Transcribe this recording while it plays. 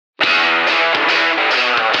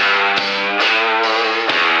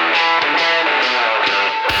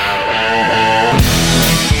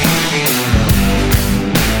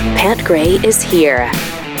Gray is here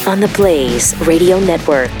on the Blaze Radio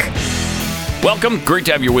Network. Welcome. Great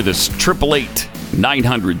to have you with us.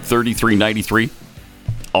 888-900-3393.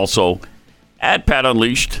 Also, at Pat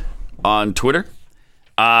Unleashed on Twitter.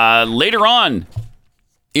 Later on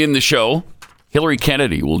in the show, Hillary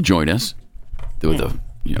Kennedy will join us.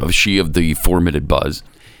 She of the 4-minute buzz.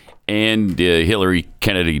 And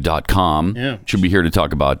HillaryKennedy.com should be here to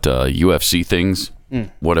talk about UFC things,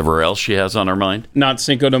 whatever else she has on her mind. Not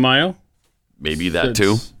Cinco de Mayo? Maybe that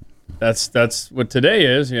too. That's what today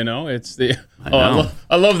is, It's the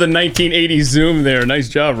I love the 1980s zoom there. Nice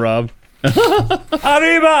job, Rob. Arriba.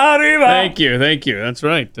 Thank you. That's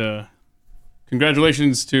right.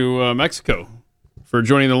 Congratulations to Mexico for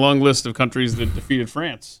joining the long list of countries that defeated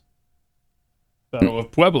France. Battle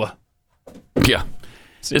of Puebla. Yeah.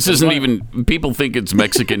 This isn't even, people think it's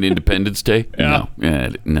Mexican Independence Day. Yeah.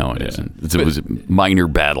 No, it isn't. It was a minor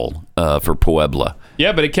battle for Puebla.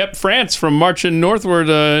 Yeah, but it kept France from marching northward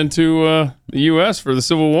into the U.S. for the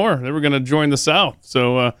Civil War. They were going to join the South.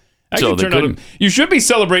 So, you should be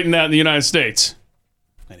celebrating that in the United States.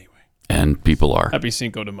 Anyway. And people are. Happy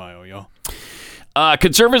Cinco de Mayo, y'all.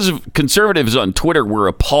 Conservatives on Twitter were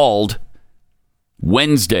appalled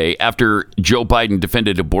Wednesday after Joe Biden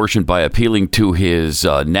defended abortion by appealing to his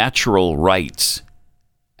natural rights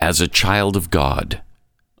as a child of God.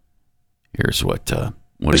 Here's what he had to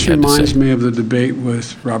say. This reminds me of the debate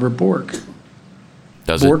with Robert Bork.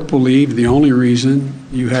 Does Bork believed the only reason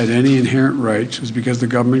you had any inherent rights was because the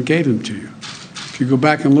government gave them to you. If you go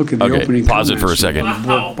back and look at the opening pause it for a second.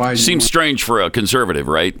 Seems strange for a conservative,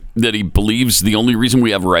 right? That he believes the only reason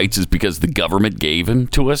we have rights is because the government gave them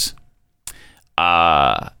to us.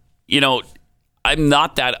 I'm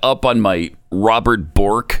not that up on my Robert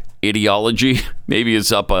Bork ideology. Maybe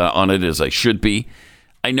as up on it as I should be.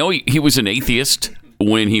 I know he was an atheist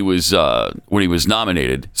when he was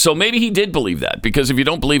nominated, so maybe he did believe that. Because if you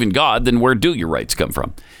don't believe in God, then where do your rights come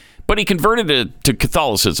from? But he converted to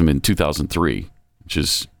Catholicism in 2003, which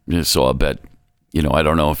is so I bet I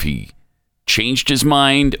don't know if he changed his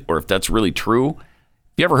mind or if that's really true.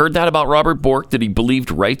 You ever heard that about Robert Bork, that he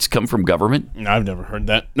believed rights come from government? I've never heard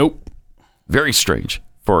that. Nope. Very strange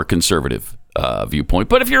for a conservative viewpoint.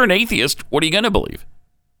 But if you're an atheist, what are you going to believe?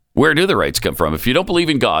 Where do the rights come from? If you don't believe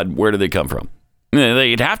in God, where do they come from?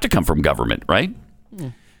 They'd have to come from government, right?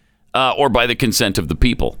 Or by the consent of the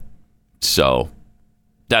people. So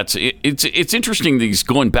it's interesting that he's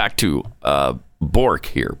going back to Bork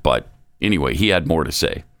here. But anyway, he had more to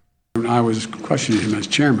say. I was questioning him as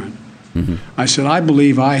chairman. I said, I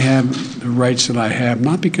believe I have the rights that I have,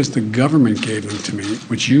 not because the government gave them to me,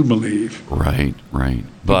 which you believe. Right.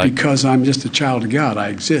 But because I'm just a child of God, I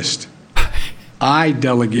exist. I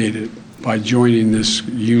delegated by joining this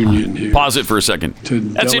union here. Pause it for a second.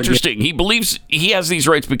 That's interesting. He believes he has these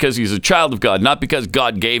rights because he's a child of God, not because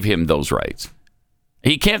God gave him those rights.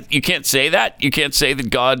 You can't say that. You can't say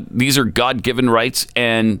that these are God-given rights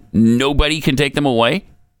and nobody can take them away.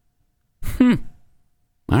 All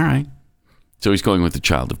right. So he's going with the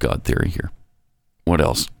child of God theory here. What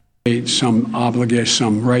else? Some obligation,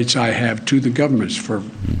 some rights I have to the governments for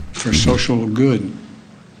social good.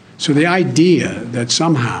 So the idea that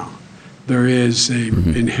somehow there is a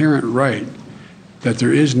inherent right, that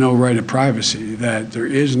there is no right of privacy, that there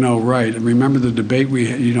is no right. And remember the debate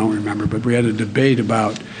you don't remember, but we had a debate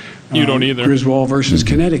about you don't either. Griswold versus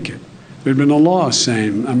Connecticut. There'd been a law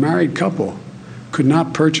saying a married couple could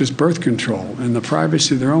not purchase birth control in the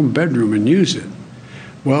privacy of their own bedroom and use it.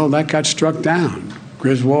 Well, that got struck down.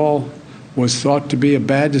 Griswold was thought to be a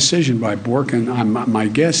bad decision by Bork, and my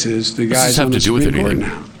guess is the guy's on the Supreme Court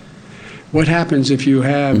now. What happens if you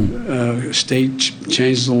have a state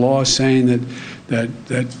changes the law saying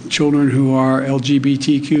that children who are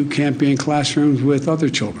LGBTQ can't be in classrooms with other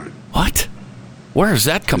children? What? Where is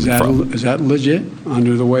that coming from? Is that legit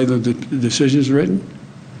under the way the decision is written?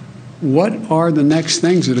 What are the next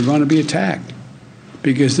things that are going to be attacked?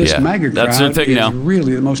 Because this MAGA crowd is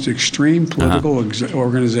really the most extreme political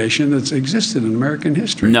organization that's existed in American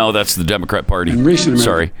history. No, that's the Democrat Party. In recent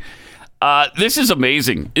Sorry. This is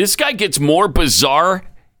amazing. This guy gets more bizarre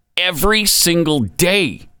every single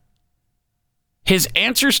day. His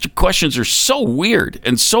answers to questions are so weird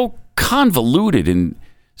and so convoluted and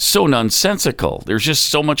so nonsensical. There's just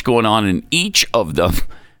so much going on in each of them.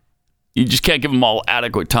 You just can't give them all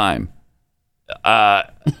adequate time.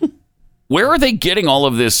 Where are they getting all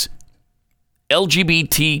of this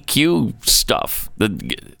LGBTQ stuff?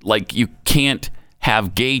 Like you can't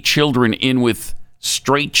have gay children in with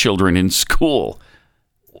straight children in school.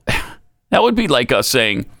 That would be like us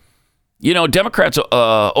saying, Democrats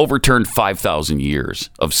overturned 5,000 years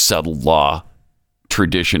of settled law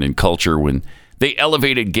tradition and culture when they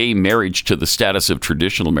elevated gay marriage to the status of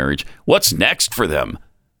traditional marriage. What's next for them?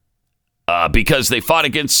 Because they fought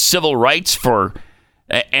against civil rights for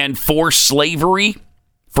slavery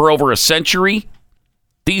for over a century.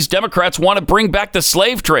 These Democrats want to bring back the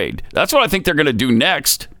slave trade. That's what I think they're going to do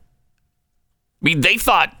next. I mean, they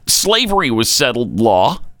thought slavery was settled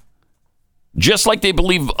law, just like they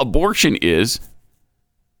believe abortion is.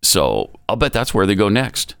 So I'll bet that's where they go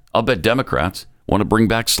next. I'll bet Democrats want to bring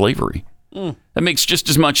back slavery. That makes just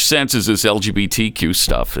as much sense as this LGBTQ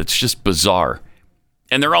stuff. It's just bizarre.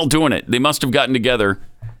 And they're all doing it. They must have gotten together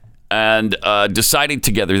and decided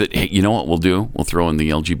together that, hey, you know what we'll do? We'll throw in the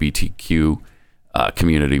LGBTQ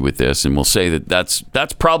community with this, and we'll say that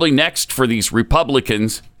that's probably next for these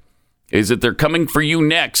Republicans, is that they're coming for you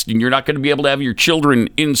next, and you're not going to be able to have your children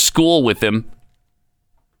in school with them.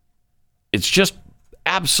 It's just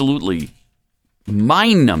absolutely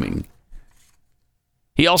mind-numbing.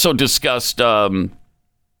 He also discussed,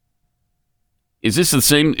 is this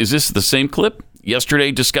the same clip?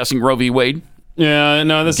 Yesterday discussing Roe v. Wade? Yeah,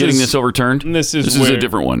 no, this getting this overturned? This is a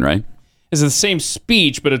different one, right? It's the same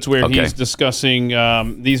speech, but it's where he's discussing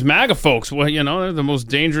these MAGA folks. Well, you know, they're the most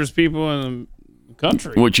dangerous people in the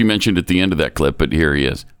country. Which you mentioned at the end of that clip, but here he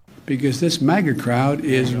is. Because this MAGA crowd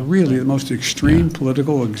is really the most extreme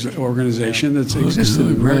political organization that's existed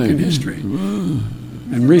in American history.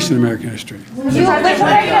 And recent American history.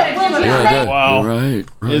 Wow. Right.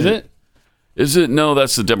 Is it? Is it? No,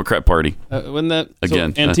 that's the Democrat Party. Wouldn't that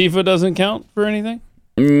again? So Antifa doesn't count for anything.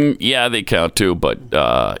 Yeah, they count too, but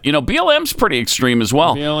BLM's pretty extreme as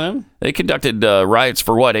well. BLM? They conducted riots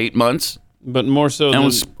for 8 months? But more so than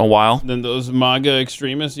was a while than those MAGA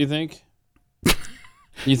extremists. You think?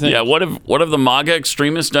 You think? Yeah. What have the MAGA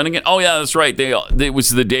extremists done again? Oh yeah, that's right. It was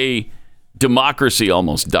the day democracy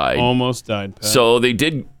almost died. Almost died. Pat. So they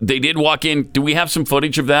did walk in. Do we have some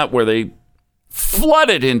footage of that where they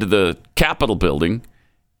flooded into the Capitol building?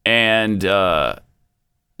 And now,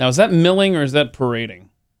 is that milling or is that parading?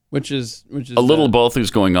 Which is a little both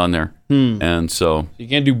is going on there. And so you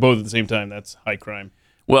can't do both at the same time. That's high crime.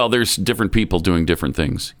 Well, there's different people doing different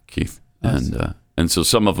things, Keith, and so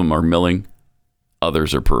some of them are milling,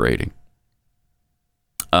 others are parading.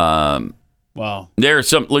 Wow. There's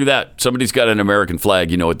some. Look at that. Somebody's got an American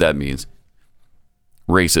flag. You know what that means?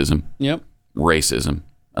 Racism. Yep. Racism.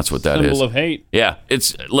 That's what that is. Symbol of hate. Yeah.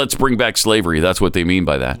 It's let's bring back slavery. That's what they mean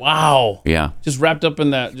by that. Wow. Yeah. Just wrapped up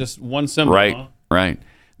in that, just one symbol. Right. Huh? Right.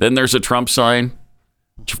 Then there's a Trump sign,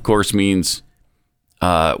 which of course means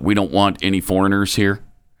we don't want any foreigners here.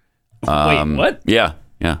 Wait, what? Yeah.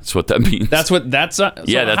 Yeah. That's what that means. That's what that's. So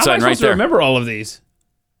yeah, that's sign right there. To remember all of these.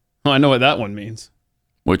 Oh, I know what that one means.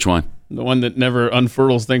 Which one? The one that never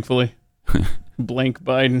unfurls, thankfully. Blank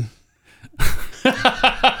Biden.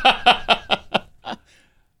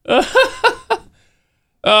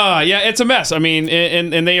 Yeah, it's a mess. I mean,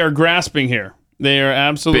 and they are grasping here. They are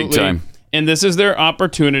absolutely big time. And this is their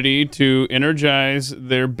opportunity to energize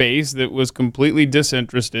their base that was completely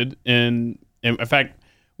disinterested. In fact,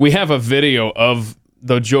 we have a video of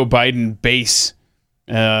the Joe Biden base.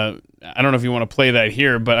 I don't know if you want to play that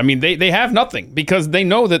here, but I mean, they have nothing because they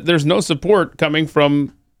know that there's no support coming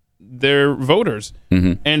from their voters.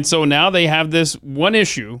 Mm-hmm. And so now they have this one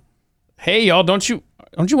issue. Hey, y'all, don't you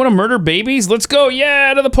want to murder babies? Let's go.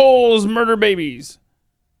 Yeah, to the polls, murder babies.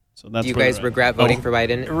 So that's Do you guys regret voting for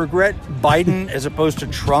Biden? Regret Biden as opposed to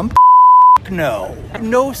Trump? No.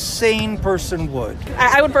 No sane person would.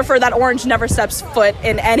 I would prefer that Orange never steps foot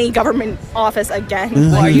in any government office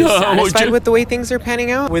again. Are you satisfied with the way things are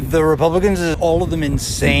panning out? With the Republicans, is all of them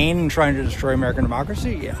insane and trying to destroy American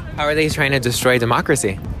democracy? Yeah. How are they trying to destroy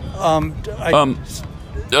democracy? I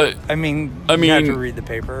mean, you have to read the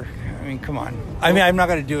paper. I mean, come on. I mean, I'm not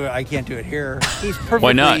going to do it. I can't do it here. He's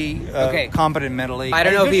perfectly competent mentally. I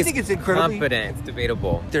don't know if he's competent. It's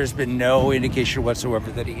debatable. There's been no indication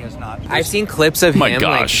whatsoever that he has not. I've seen clips of him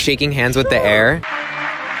like shaking hands with the air.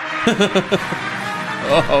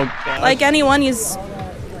 Oh, God. Like anyone, he's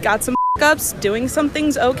got some ups, doing some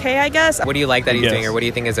things okay, I guess. What do you like that he's doing, or what do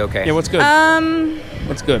you think is okay? Yeah, what's good?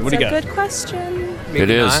 What's good? What do you got? That's a good question. It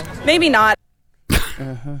is. Maybe not.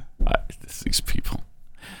 These people.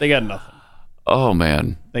 They got nothing. Oh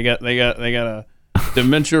man. They got a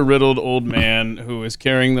dementia-riddled old man who is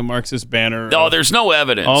carrying the Marxist banner. No, there's no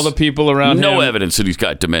evidence. All the people around him. No evidence that he's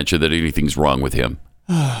got dementia, that anything's wrong with him.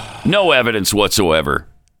 No evidence whatsoever.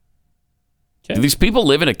 Okay. Do these people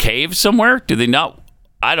live in a cave somewhere? Do they not,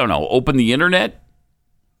 I don't know, open the internet?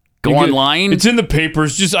 Go online? It's in the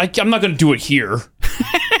papers. Just I'm not going to do it here.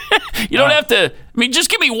 You don't have to. I mean, just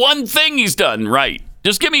give me one thing he's done right.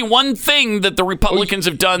 Just give me one thing that the Republicans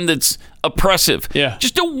have done that's oppressive. Yeah.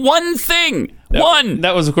 Just do one thing.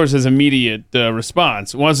 That was, of course, his immediate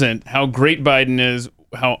response. Wasn't how great Biden is,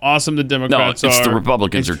 how awesome the Democrats are. No, it's the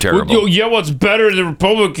Republicans are terrible. Yeah, what's better than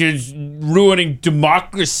Republicans ruining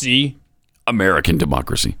democracy? American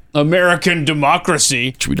democracy.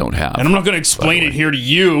 Which we don't have. And I'm not going to explain it here to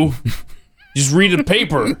you. Just read the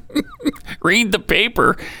paper. Read the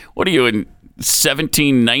paper? What are you, in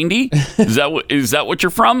 1790? Is that what you're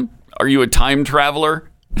from? Are you a time traveler?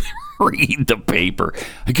 Read the paper.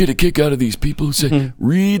 I get a kick out of these people who say,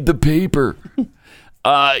 read the paper.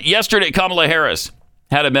 Yesterday, Kamala Harris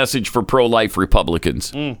had a message for pro-life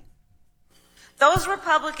Republicans. Those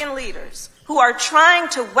Republican leaders who are trying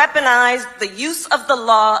to weaponize the use of the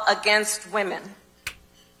law against women.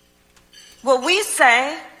 Well, we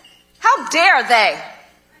say, how dare they?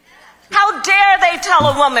 How dare they tell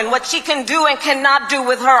a woman what she can do and cannot do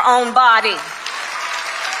with her own body?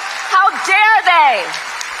 How dare they?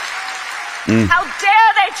 How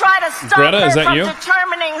dare they try to stop Greta, her is that from you?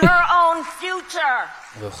 determining her own future?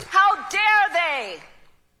 How dare they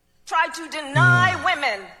try to deny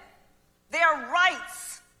women their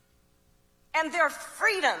rights and their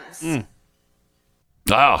freedoms?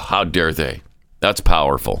 Oh, how dare they? That's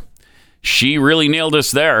powerful. She really nailed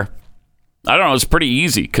us there. I don't know. It's pretty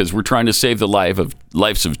easy because we're trying to save the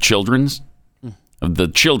lives of children's, from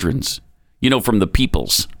the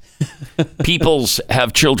peoples. Peoples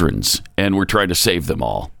have children's, and we're trying to save them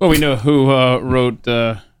all. Well, we know who wrote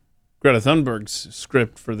Greta Thunberg's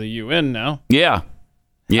script for the UN now. Yeah.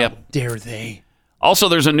 How dare they? Also,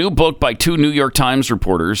 there's a new book by 2 New York Times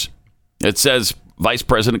reporters. It says Vice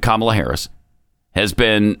President Kamala Harris has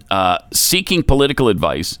been seeking political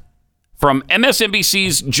advice from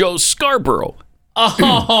MSNBC's Joe Scarborough.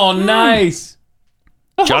 Oh, nice.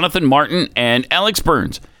 Jonathan Martin and Alex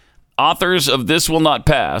Burns, authors of This Will Not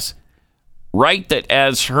Pass, write that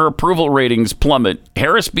as her approval ratings plummet,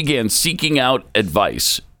 Harris began seeking out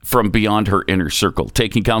advice from beyond her inner circle,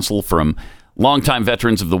 taking counsel from longtime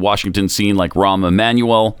veterans of the Washington scene like Rahm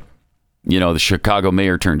Emanuel, the Chicago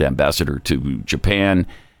mayor turned ambassador to Japan,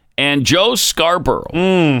 and Joe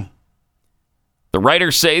Scarborough. The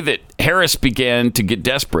writers say that Harris began to get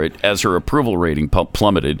desperate as her approval rating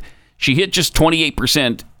plummeted. She hit just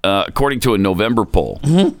 28%, according to a November poll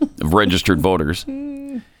of registered voters.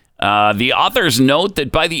 The authors note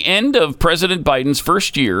that by the end of President Biden's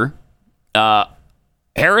first year,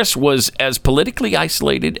 Harris was as politically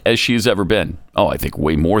isolated as she's ever been. Oh, I think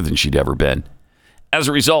way more than she'd ever been. As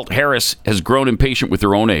a result, Harris has grown impatient with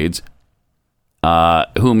her own aides,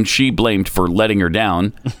 whom she blamed for letting her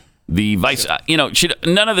down. The vice,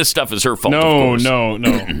 none of this stuff is her fault. No.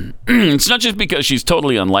 It's not just because she's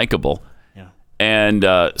totally unlikable and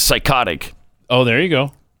psychotic. Oh, there you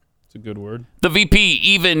go. It's a good word. The VP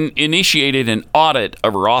even initiated an audit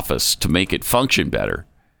of her office to make it function better.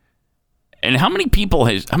 And how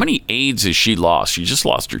many aides has she lost? She just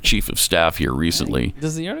lost her chief of staff here recently.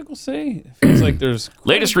 Does the article say? It feels like there's...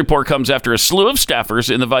 Latest report comes after a slew of staffers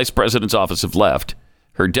in the vice president's office have left.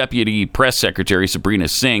 Her deputy press secretary, Sabrina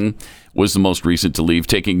Singh, was the most recent to leave,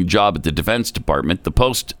 taking a job at the Defense Department. The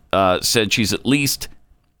Post said she's at least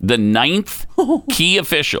the 9th key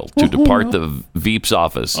official to depart the Veep's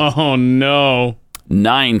office. Oh, no.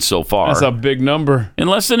 9 so far. That's a big number. In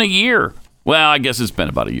less than a year. Well, I guess it's been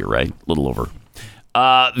about a year, right? A little over.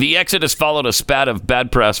 The exodus followed a spat of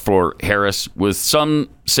bad press for Harris, with some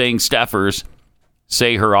saying staffers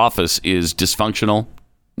say her office is dysfunctional.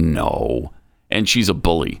 No. And she's a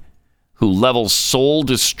bully who levels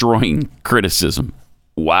soul-destroying criticism.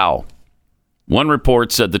 Wow. One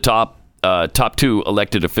report said the top 2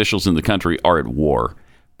 elected officials in the country are at war,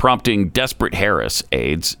 prompting desperate Harris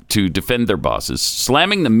aides to defend their bosses,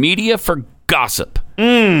 slamming the media for gossip.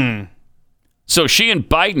 So she and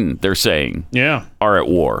Biden, they're saying, are at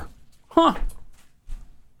war. Huh.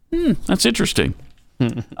 That's interesting.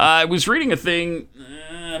 I was reading a thing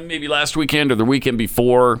maybe last weekend or the weekend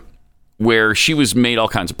before where she was made all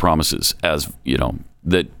kinds of promises as,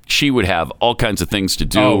 that she would have all kinds of things to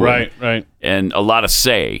do. Oh, right. And a lot of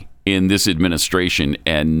say in this administration,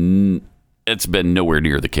 and it's been nowhere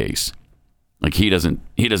near the case. Like he doesn't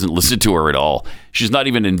listen to her at all. She's not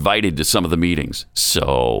even invited to some of the meetings.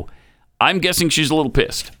 So I'm guessing she's a little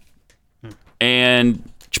pissed. And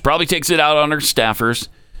she probably takes it out on her staffers.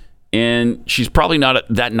 And she's probably not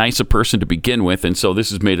that nice a person to begin with. And so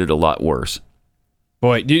this has made it a lot worse.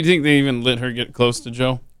 Boy, do you think they even let her get close to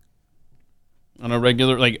Joe? On a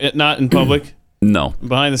regular, not in public? No.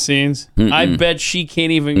 Behind the scenes? I bet she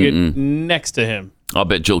can't even get next to him. I'll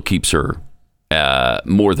bet Jill keeps her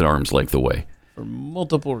more than arm's length away. For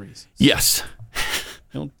multiple reasons. Yes.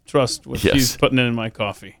 don't trust what she's putting in my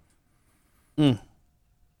coffee.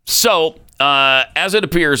 So, as it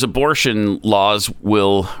appears, abortion laws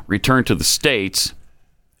will return to the states.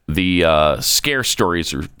 The scare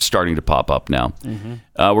stories are starting to pop up now.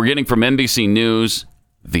 We're getting from NBC News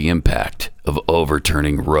the impact of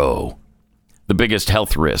overturning Roe. The biggest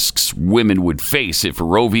health risks women would face if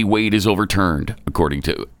Roe v. Wade is overturned, according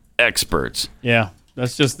to experts. Yeah,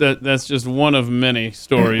 that's just one of many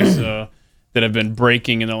stories that have been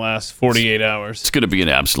breaking in the last 48 hours. It's going to be an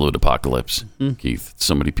absolute apocalypse, Keith.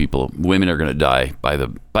 So many women are going to die by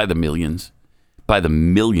the millions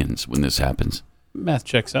when this happens. Math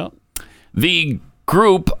checks out. The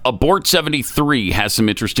group Abort 73 has some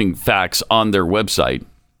interesting facts on their website.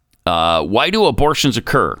 Why do abortions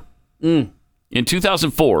occur? In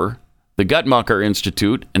 2004, the Guttmacher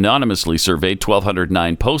Institute anonymously surveyed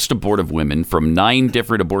 1,209 post-abortive women from 9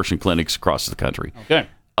 different abortion clinics across the country. Okay.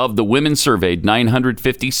 Of the women surveyed,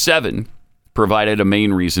 957 provided a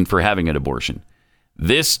main reason for having an abortion.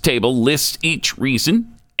 This table lists each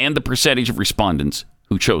reason and the percentage of respondents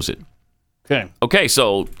who chose it. Okay,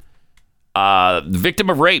 so the victim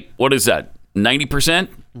of rape, what is that? 90%?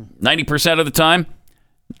 90% of the time?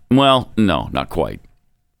 Well, no, not quite.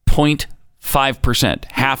 0.5%,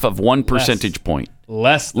 half of 1 percentage point.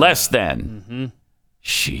 Less than.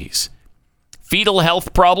 Jeez. Fetal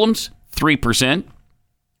health problems, 3%.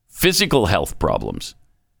 Physical health problems,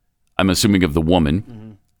 I'm assuming of the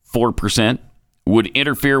woman, 4%. Would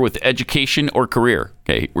interfere with education or career.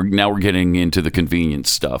 Okay, now we're getting into the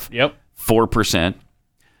convenience stuff. Yep. 4%.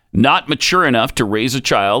 Not mature enough to raise a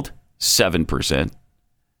child, 7%.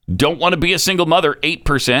 Don't want to be a single mother,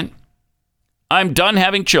 8%. I'm done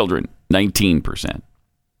having children, 19%.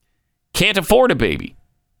 Can't afford a baby,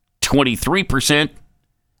 23%.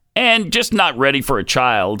 And just not ready for a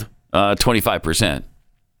child, 25%.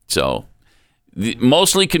 So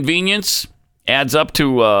mostly convenience adds up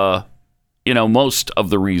to, most of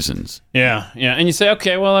the reasons. Yeah. And you say,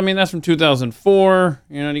 okay, well, I mean, that's from 2004.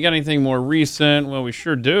 You got anything more recent? Well, we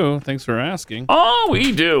sure do. Thanks for asking. Oh,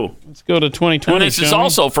 we do. Let's go to 2020. And this is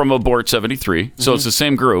also from Abort 73, so it's the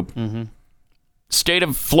same group. State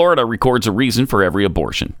of Florida records a reason for every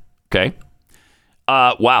abortion. Okay.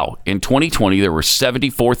 Wow. In 2020, there were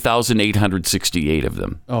 74,868 of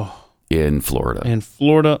them. Oh. In Florida. In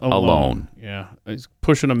Florida alone. Yeah. It's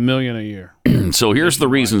pushing 1 million a year. So here's the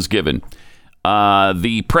reasons given.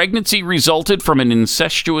 The pregnancy resulted from an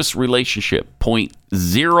incestuous relationship,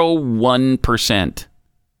 0.01%.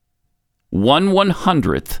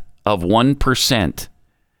 1/100th of 1%.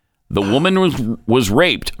 The woman was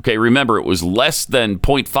raped. Okay, remember, it was less than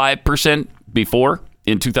 0.5% before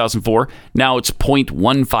in 2004. Now it's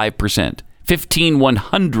 0.15%.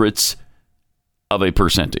 15/100ths of a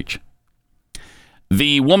percentage.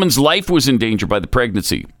 The woman's life was in danger by the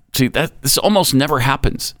pregnancy. See, this almost never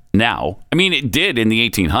happens now. I mean, it did in the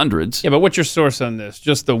 1800s. Yeah, but what's your source on this?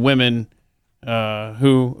 Just the women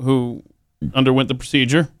who underwent the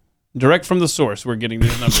procedure? Direct from the source, we're getting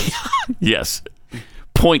these numbers. Yes.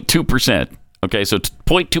 0.2%. Okay, so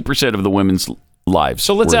 0.2% of the women's lives.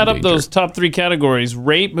 So let's add up those top 3 categories.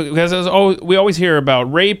 Rape, because we always hear about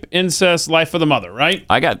rape, incest, life of the mother, right?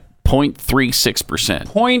 I got 0.36%.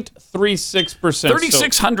 0.36%.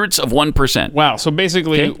 36 hundredths of 1%. Wow. So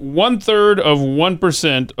basically, 1/3 of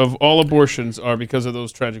 1% of all abortions are because of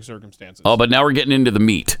those tragic circumstances. Oh, but now we're getting into the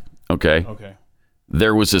meat. Okay. Okay.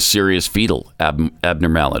 There was a serious fetal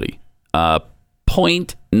abnormality.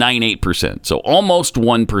 0.98%. So almost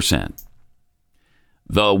 1%.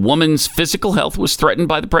 The woman's physical health was threatened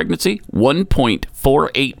by the pregnancy.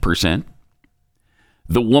 1.48%.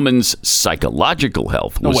 The woman's psychological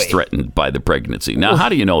health was threatened by the pregnancy. Now, how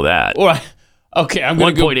do you know that? Okay, I'm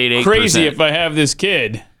going to go crazy if I have this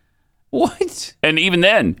kid. What? And even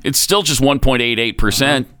then, it's still just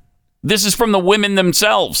 1.88%. This is from the women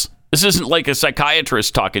themselves. This isn't like a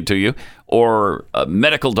psychiatrist talking to you or a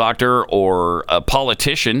medical doctor or a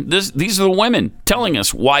politician. These are the women telling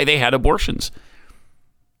us why they had abortions.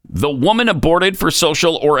 The woman aborted for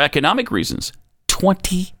social or economic reasons,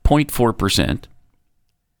 20.4%.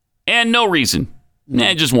 And no reason.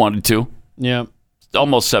 Just wanted to. Yeah.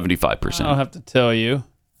 Almost 75%. I'll have to tell you.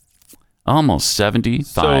 Almost 75%.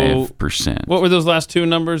 So, what were those last 2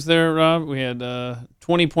 numbers there, Rob? We had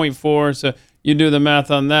 20.4. So you do the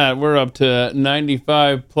math on that. We're up to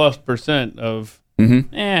 95+% of,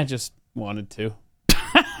 just wanted to.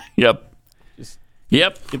 Yep.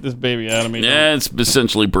 Get this baby out of me. Yeah, it's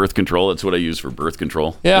essentially birth control. That's what I use for birth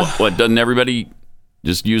control. Yeah. What doesn't everybody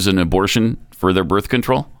just use an abortion for their birth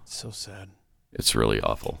control? So sad. It's really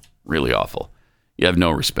awful. Really awful. You have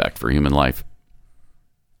no respect for human life.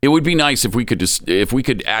 It would be nice if we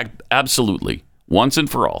could absolutely, once and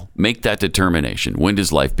for all, make that determination. When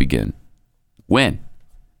does life begin? When?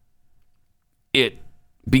 It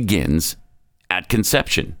begins at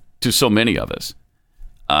conception to so many of us.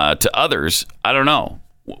 To others, I don't know.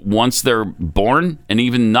 Once they're born, and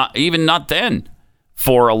even not then.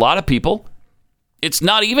 For a lot of people, it's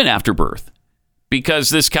not even after birth, because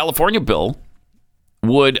this California bill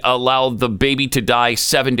would allow the baby to die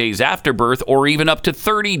 7 days after birth, or even up to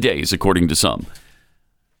 30 days, according to some,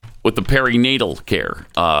 with the perinatal care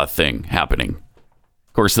thing happening.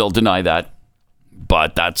 Of course, they'll deny that,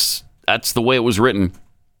 but that's the way it was written.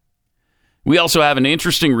 We also have an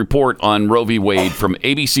interesting report on Roe v. Wade from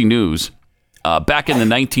ABC News back in the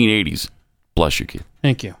 1980s. Bless you, Keith.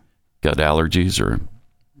 Thank you. Got allergies or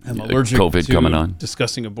I'm allergic COVID to coming on?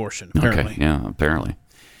 Discussing abortion, apparently. Okay, yeah, apparently.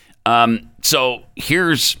 So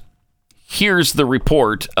here's the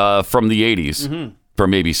report from the 80s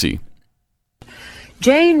from ABC.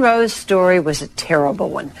 Jane Roe's story was a terrible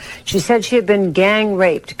one. She said she had been gang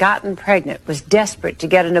raped, gotten pregnant, was desperate to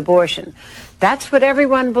get an abortion. That's what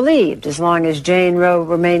everyone believed, as long as Jane Roe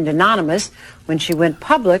remained anonymous. When she went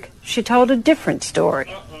public, she told a different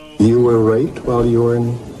story. You were raped while you were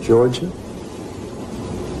in Georgia?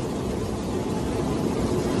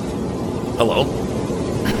 Hello?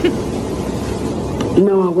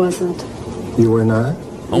 No, I wasn't. You were not?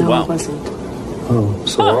 Oh, no, wow. I wasn't. Oh,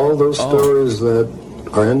 so all those stories that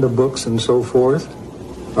are in the books and so forth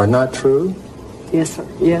are not true? Yes, sir.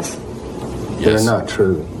 Yes. They're not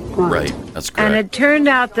true. Right. That's correct. And it turned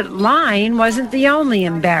out that lying wasn't the only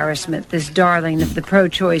embarrassment this darling of the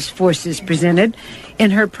pro-choice forces presented.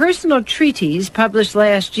 In her personal treatise published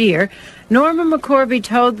last year, Norma McCorvey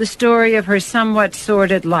told the story of her somewhat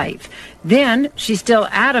sordid life. Then she still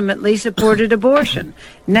adamantly supported abortion.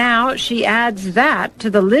 Now she adds that to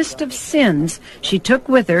the list of sins she took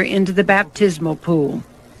with her into the baptismal pool.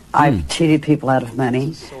 I've cheated people out of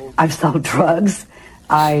money. I've sold drugs.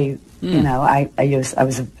 I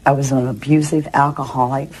was an abusive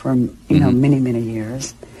alcoholic for many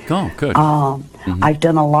years. Oh, good. I've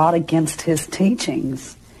done a lot against his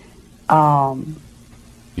teachings.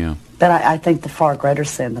 Yeah. But I think the far greater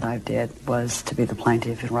sin that I did was to be the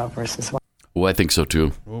plaintiff in Roe versus Wade. Oh, I think so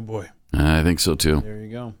too. Oh boy. I think so too. There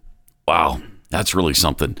you go. Wow, that's really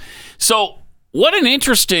something. So, what an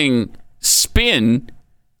interesting spin,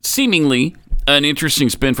 seemingly an interesting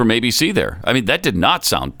spin from ABC there. I mean, that did not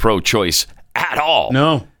sound pro-choice at all.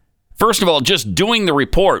 No. First of all, just doing the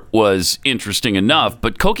report was interesting enough,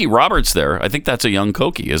 but Cokie Roberts there, I think that's a young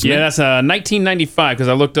Cokie, isn't it? Yeah, that's 1995, because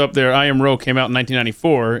I looked up there. I Am Roe came out in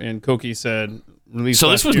 1994, and Cokie said released So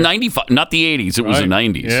this was year. 95, not the 80s, it was the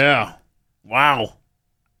 90s. Yeah. Wow.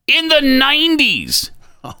 In the 90s!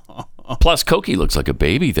 Plus, Cokie looks like a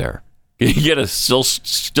baby there. You get a still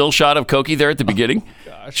shot of Cokie there at the beginning.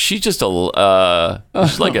 Gosh. She's just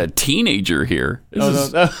she's like a teenager here.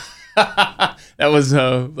 That was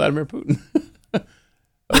Vladimir Putin.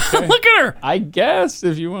 Okay. Look at her. I guess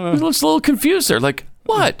if you want to. She looks a little confused there. Like,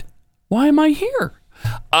 what? Why am I here?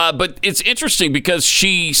 But it's interesting because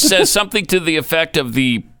she says something to the effect of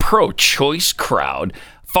the pro-choice crowd.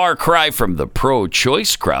 Far cry from the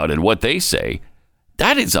pro-choice crowd and what they say.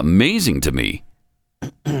 That is amazing to me.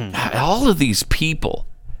 All of these people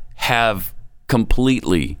have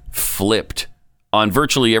completely flipped on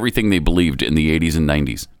virtually everything they believed in the 80s and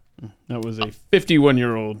 90s. That was a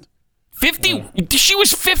 51-year-old. 50? She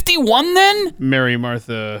was 51 then? Mary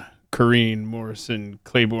Martha Corrine Morrison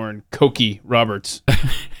Claiborne Cokie Roberts.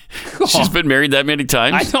 She's been married that many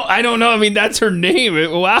times? I don't know. I mean, that's her name.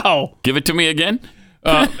 Wow. Give it to me again.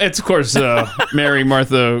 It's of course Mary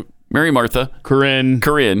Martha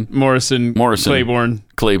Corinne Morrison Claiborne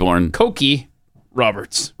Cokie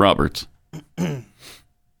Roberts.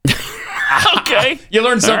 Okay. You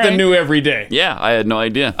learn something new every day. Yeah, I had no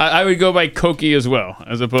idea. I would go by Cokie as well,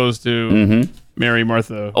 as opposed to Mary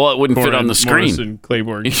Martha. Well, it wouldn't fit on the screen. Morrison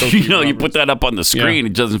Claiborne. You put that up on the screen,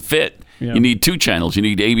 it doesn't fit. Yeah. You need two channels. You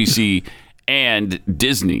need ABC and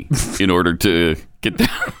Disney in order to get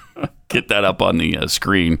that up on the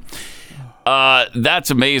screen. That's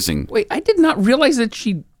amazing. Wait, I did not realize that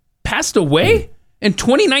she passed away in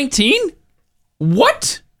 2019.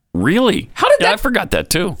 What? Really? How did that? I forgot that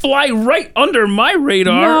too. Fly right under my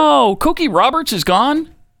radar. No, Cokie Roberts is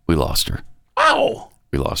gone. We lost her. Wow.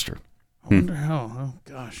 We lost her. I wonder how. Oh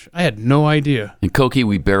gosh, I had no idea. And Cokie,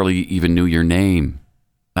 we barely even knew your name.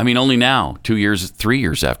 I mean, only now, 3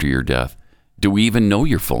 years after your death, do we even know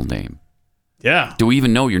your full name? Yeah. Do we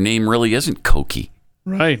even know your name really isn't Cokie?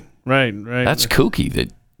 Right. That's kooky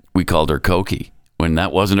that we called her Cokie when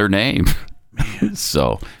that wasn't her name.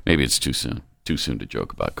 So maybe it's too soon. too soon to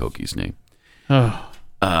joke about Koki's name.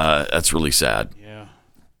 That's really sad. Yeah.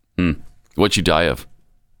 What'd you die of?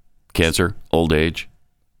 Cancer? Old age?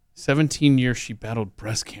 17 years she battled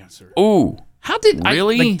breast cancer. Ooh. How did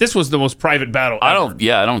really? This was the most private battle ever.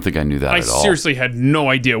 I don't think I knew that at all. I seriously had no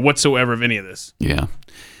idea whatsoever of any of this. Yeah.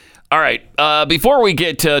 All right. Before we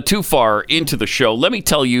get too far into the show, let me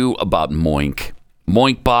tell you about Moink.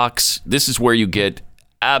 Moink Box. This is where you get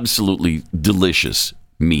absolutely delicious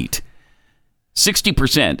meat.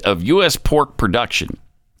 60% of U.S. pork production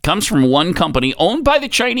comes from one company owned by the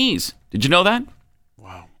Chinese. Did you know that?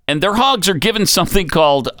 Wow. And their hogs are given something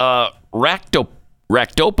called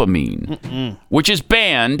ractopamine, which is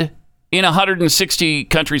banned in 160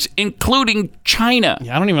 countries, including China.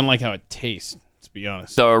 Yeah, I don't even like how it tastes, to be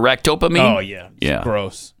honest. The ractopamine? Oh, yeah. It's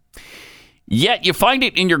gross. Yet you find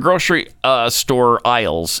it in your grocery store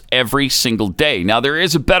aisles every single day. Now, there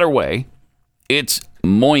is a better way. It's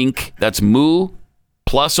Moink. That's moo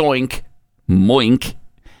plus oink. Moink.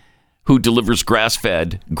 Who delivers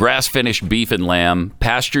grass-fed, grass-finished beef and lamb,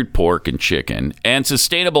 pastured pork and chicken, and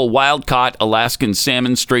sustainable wild-caught Alaskan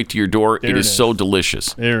salmon straight to your door. It is so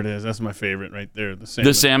delicious. There it is. That's my favorite right there. The salmon.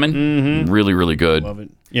 The salmon? Mm-hmm. Really, really good. Love it.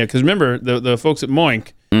 Yeah, because remember, the folks at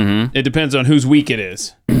Moink, it depends on whose week it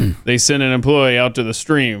is. They send an employee out to the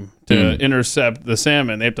stream to intercept the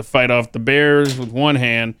salmon. They have to fight off the bears with one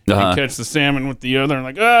hand and catch the salmon with the other. And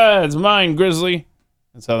like, it's mine, Grizzly.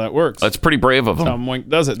 That's how that works. That's pretty brave of them. That's how Moink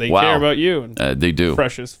does it. They care about you. And they do.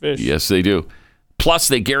 Precious fish. Yes, they do. Plus,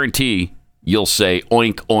 they guarantee you'll say,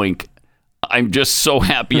 oink, oink. I'm just so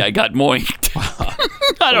happy I got moinked.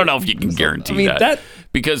 I don't know if you can guarantee that.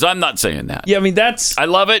 Because I'm not saying that. Yeah, I mean, I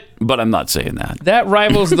love it, but I'm not saying that. That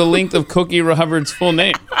rivals the length of Cookie Hubbard's full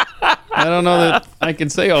name. I don't know that I can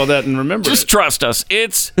say all that and remember Just trust us.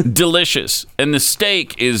 It's delicious. And the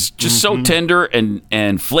steak is just so tender and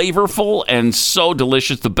flavorful and so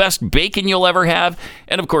delicious. The best bacon you'll ever have.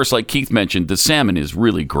 And, of course, like Keith mentioned, the salmon is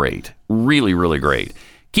really great. Really, really great.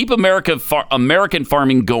 Keep American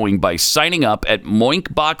farming going by signing up at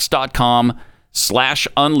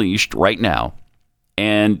moinkbox.com/unleashed right now.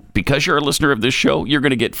 And because you're a listener of this show, you're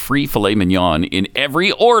going to get free filet mignon in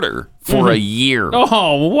every order for a year.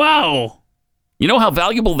 Oh, wow. You know how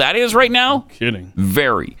valuable that is right now? No kidding.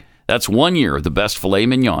 Very. That's 1 year of the best filet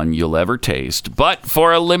mignon you'll ever taste, but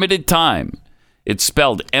for a limited time. It's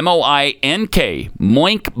spelled MOINK,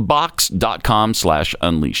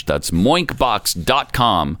 moinkbox.com/unleashed. That's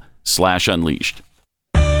moinkbox.com/unleashed.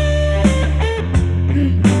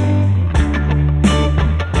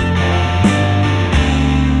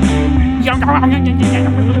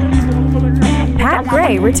 Pat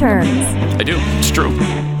Gray returns. I do. It's true.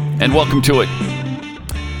 And welcome to it.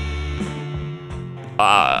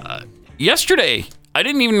 Yesterday, I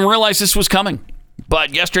didn't even realize this was coming.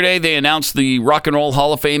 But yesterday, they announced the Rock and Roll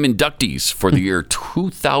Hall of Fame inductees for the year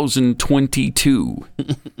 2022.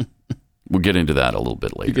 We'll get into that a little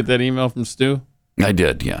bit later. You get that email from Stu? I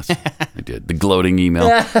did, yes. I did. The gloating email.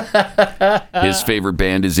 His favorite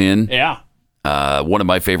band is in. Yeah. One of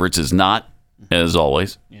my favorites is not, as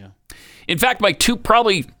always. Yeah. In fact,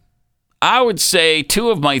 I would say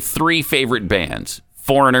two of my three favorite bands,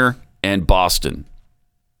 Foreigner and Boston.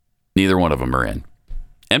 Neither one of them are in.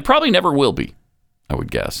 And probably never will be, I would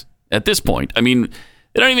guess. At this point. I mean,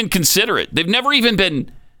 they don't even consider it. They've never even been,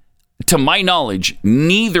 to my knowledge,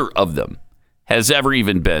 neither of them has ever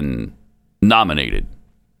even been nominated.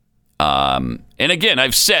 And again,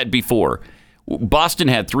 I've said before, Boston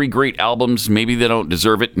had 3 great albums. Maybe they don't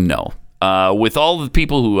deserve it. No. With all the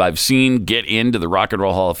people who I've seen get into the Rock and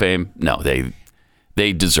Roll Hall of Fame, no, they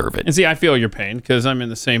deserve it. And see, I feel your pain because I'm in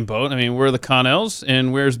the same boat. I mean, we're the Connells,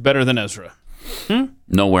 and where's better than Ezra?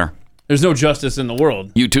 Nowhere. There's no justice in the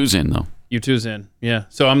world. U2's in, though. U2's in, yeah.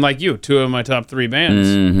 So I'm like you, 2 of my top 3 bands.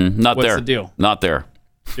 Not What's there. the deal? Not there.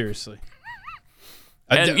 Seriously.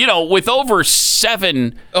 And, with over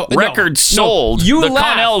 7 records sold, the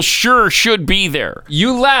Connells sure should be there.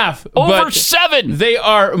 You laugh. Over but 7! They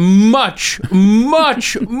are much,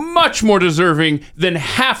 much, much more deserving than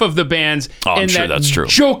half of the bands in that's true.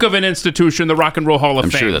 Joke of an institution, the Rock and Roll Hall of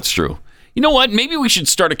Fame. I'm sure that's true. You know what? Maybe we should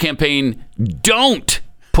start a campaign. Don't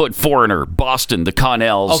put Foreigner, Boston, the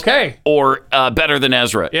Connells, or Better Than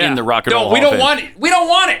Ezra in the Rock and Roll Hall of Fame. Want it. We don't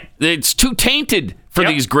want it. It's too tainted for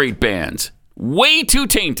these great bands. Way too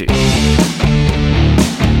tainted.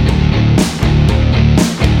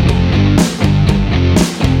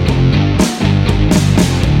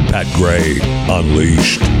 Pat Gray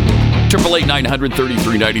Unleashed.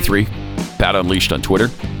 888-900-3393. Pat Unleashed on Twitter.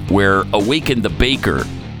 Where Awaken the Baker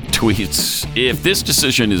tweets, if this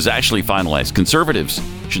decision is actually finalized, conservatives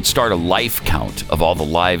should start a life count of all the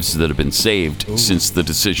lives that have been saved since the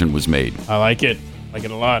decision was made. I like it. I like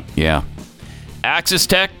it a lot. Yeah. Axis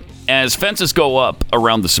Tech, as fences go up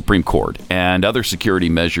around the Supreme Court and other security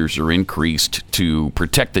measures are increased to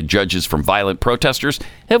protect the judges from violent protesters,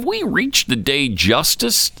 have we reached the day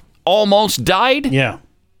justice almost died? Yeah.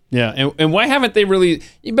 Yeah. And why haven't they really...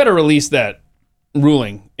 You better release that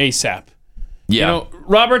ruling ASAP. Yeah. You know,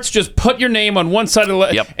 Roberts, just put your name on one side of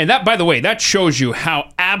the... Yep. And that, by the way, that shows you how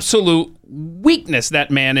absolute weakness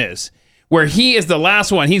that man is. Where he is the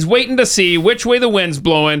last one. He's waiting to see which way the wind's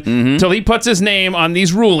blowing until he puts his name on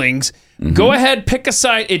these rulings. Go ahead, pick a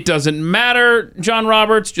side. It doesn't matter, John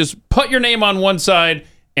Roberts. Just put your name on one side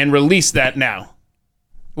and release that now.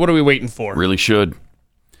 What are we waiting for? Really should.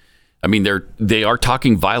 I mean, they are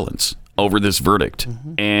talking violence over this verdict.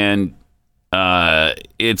 And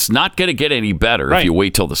it's not going to get any better if you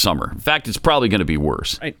wait till the summer. In fact, it's probably going to be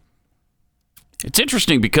worse. Right. It's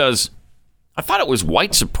interesting because I thought it was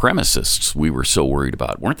white supremacists we were so worried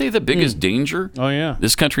about. Weren't they the biggest danger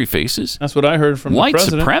this country faces? That's what I heard from white the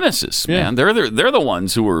president. Supremacists, man. They're the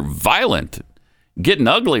ones who are violent, getting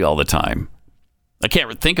ugly all the time. I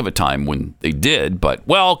can't think of a time when they did, but,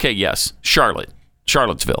 well, okay, yes.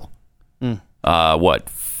 Charlottesville. What,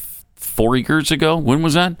 4 years ago? When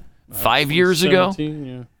was that? 5 years ago?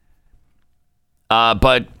 Yeah.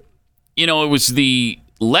 But, you know, it was the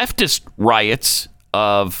leftist riots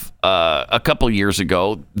of a couple of years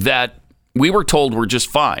ago that we were told were just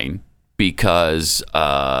fine because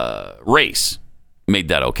race made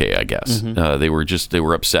that okay, I guess. They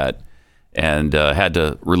were upset and had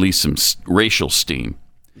to release some racial steam.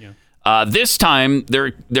 This time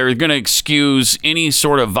they're going to excuse any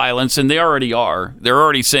sort of violence, and they already are. They're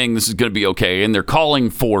already saying this is going to be okay, and they're calling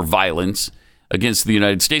for violence against the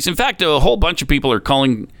United States. In fact, a whole bunch of people are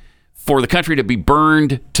calling for the country to be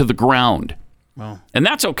burned to the ground. Wow. And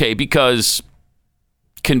that's okay because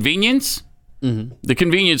convenience, the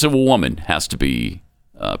convenience of a woman has to be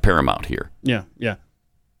paramount here. Yeah, yeah.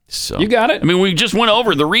 So you got it. I mean, we just went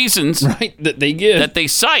over the reasons that they give, that they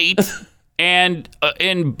cite, and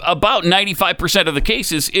in about 95% of the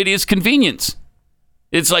cases, it is convenience.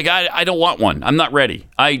 It's like I don't want one. I'm not ready.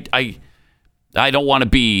 I don't want to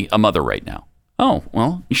be a mother right now. Oh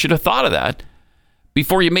well, you should have thought of that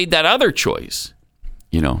before you made that other choice.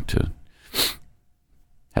 You know, to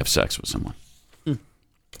have sex with someone. Is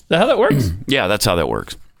that how that works? Yeah, that's how that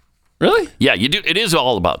works. Really? Yeah, you do. It is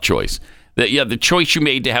all about choice. The choice you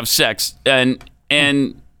made to have sex and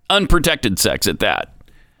unprotected sex at that.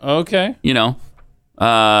 Okay. You know,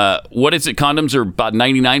 what is it? Condoms are about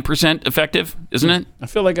 99% effective, isn't it? I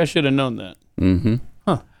feel like I should have known that.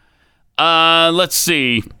 Huh. Let's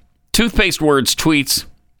see. Toothpaste words tweets.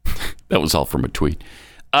 That was all from a tweet.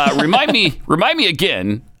 Remind me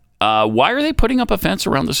again. Why are they putting up a fence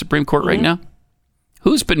around the Supreme Court right now?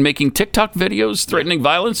 Who's been making TikTok videos threatening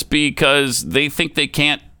violence because they think they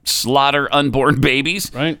can't slaughter unborn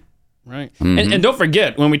babies? Right. And don't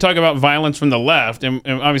forget, when we talk about violence from the left, and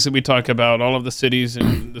obviously we talk about all of the cities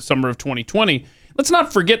in the summer of 2020, let's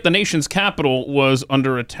not forget the nation's capital was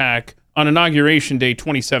under attack on Inauguration Day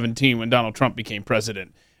 2017 when Donald Trump became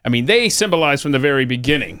president. I mean, they symbolized from the very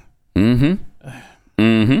beginning.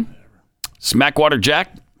 Smackwater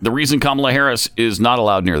Jack. The reason Kamala Harris is not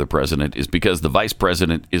allowed near the president is because the vice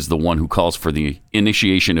president is the one who calls for the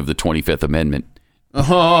initiation of the 25th Amendment.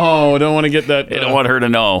 Oh, don't want to get that. I don't want her to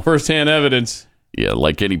know. Firsthand evidence. Yeah,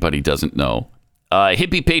 like anybody doesn't know.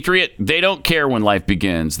 Hippie Patriot, they don't care when life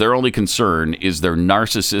begins. Their only concern is their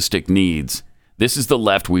narcissistic needs. This is the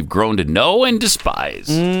left we've grown to know and despise.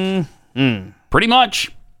 Pretty much.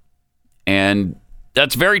 And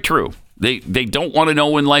that's very true. They don't want to know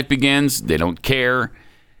when life begins. They don't care.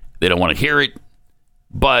 They don't want to hear it.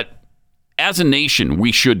 But as a nation,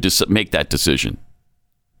 we should make that decision.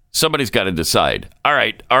 Somebody's got to decide. All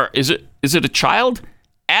right, is it a child?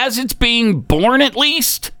 As it's being born, at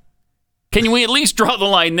least? Can we at least draw the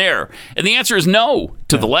line there? And the answer is no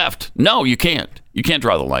to the left. No, you can't. You can't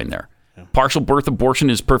draw the line there. Partial birth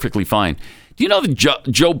abortion is perfectly fine. Do you know that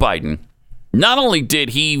Joe Biden, not only did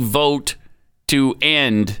he vote to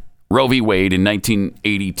end Roe v. Wade in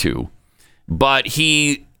 1982, but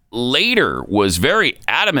he later was very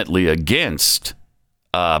adamantly against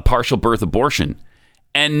partial birth abortion.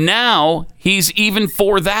 And now he's even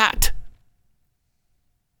for that.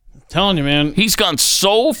 I'm telling you, man. He's gone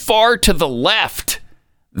so far to the left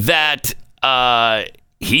that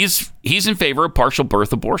he's in favor of partial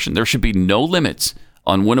birth abortion. There should be no limits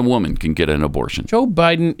on when a woman can get an abortion. Joe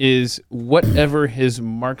Biden is whatever his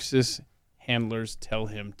Marxist handlers tell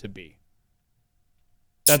him to be.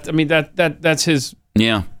 That's his.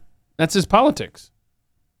 Yeah. That's his politics.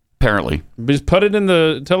 Apparently. Just put it in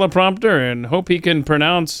the teleprompter and hope he can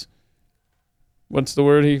pronounce. What's the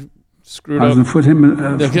word he screwed up? Foot. that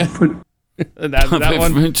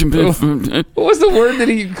one. What was the word that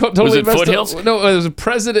he totally was it messed foothills? up? No, it was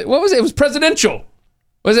president. What was it? It was presidential.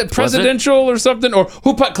 Was it presidential or something? Or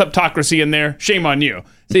who put kleptocracy in there? Shame on you.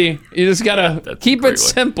 See, you just gotta keep it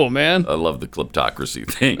simple, man. I love the kleptocracy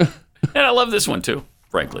thing, and I love this one too.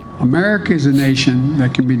 Frankly, America is a nation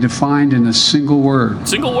that can be defined in a single word.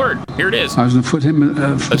 Single word. Here it is. I was in the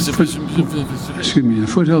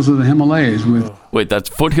foothills of the Himalayas with. Wait, that's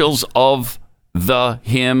foothills of the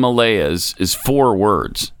Himalayas is 4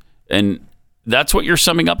 words, and that's what you're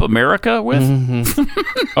summing up America with?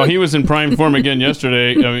 Mm-hmm. Oh, he was in prime form again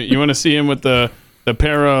yesterday. You want to see him with the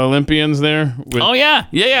Paralympians there? Oh yeah.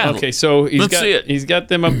 Okay, so Let's see it. He's got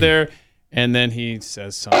them up there, and then he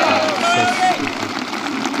says something.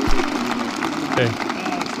 Okay.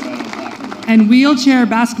 And wheelchair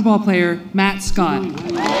basketball player Matt Scott.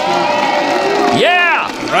 Yeah.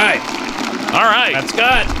 Right. All right. Matt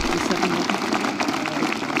Scott.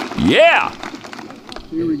 Yeah.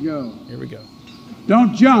 Here we go.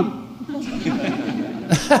 Don't jump.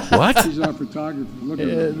 What? She's our photographer.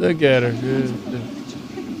 Look at her.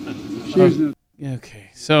 Okay,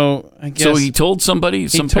 so I guess. So he told somebody,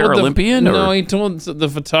 some Paralympian? No, he told the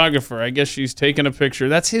photographer. I guess she's taking a picture.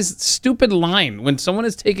 That's his stupid line. When someone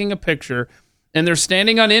is taking a picture and they're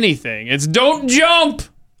standing on anything, it's don't jump.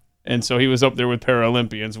 And so he was up there with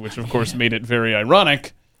Paralympians, which of course made it very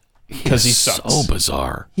ironic because he sucks. So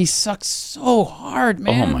bizarre. He sucks so hard,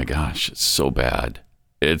 man. Oh my gosh, it's so bad.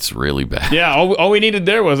 It's really bad. Yeah, all we needed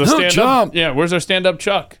there was a stand-up. Jump. Yeah, where's our stand-up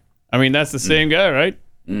Chuck? I mean, that's the same guy, right?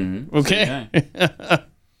 Mm-hmm. Okay.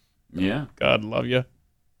 Yeah. God love you.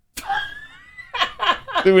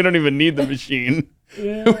 We don't even need the machine.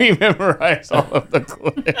 Yeah. We memorize all of the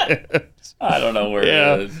clips. I don't know where it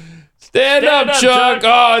is. Stand up, Chuck.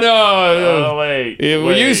 Oh, no. Oh, wait.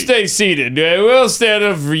 Will you stay seated? We'll stand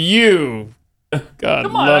up for you. God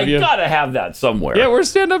Come on, love you. I gotta have that somewhere. Yeah, we're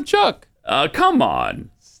stand up, Chuck. Come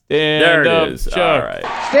on. Stand up, Chuck. All right.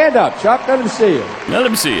 Stand up, Chuck. Let him see you. Let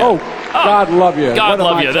him see you. Oh, God love you. God What am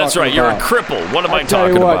love I you. That's talking right. You're a about? cripple. What am I I'll tell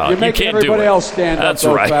talking you what, about? You're You making can't do everybody it. else stand That's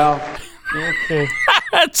up, right. pal. Okay.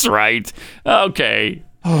 That's right. Okay.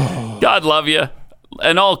 God love you.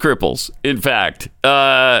 And all cripples, in fact. We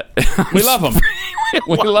love them.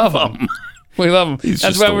 We love them. We love them.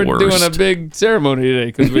 That's why we're doing a big ceremony today,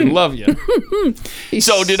 because we love you.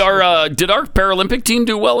 So did our Paralympic team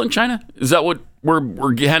do well in China? Is that what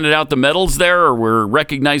we're handing out the medals there, or we're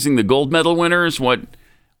recognizing the gold medal winners? What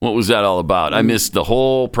was that all about? I missed the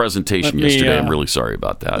whole presentation yesterday. I'm really sorry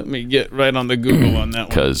about that. Let me get right on the Google on that one.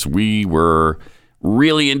 Because we were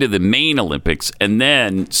really into the main Olympics, and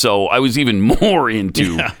then so I was even more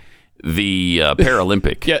into the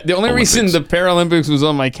Paralympic. Yeah, the only Olympics. reason the Paralympics was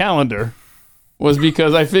on my calendar was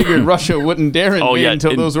because I figured Russia wouldn't dare invade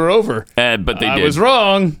until those were over. But they did. I was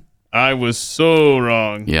wrong. I was so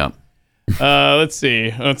wrong. Yeah. Let's see.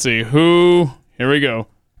 Here we go.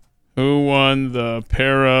 Who won the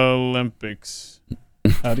Paralympics?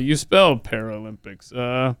 How do you spell Paralympics?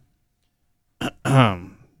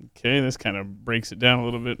 Okay, this kind of breaks it down a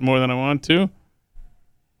little bit more than I want to.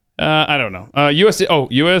 I don't know.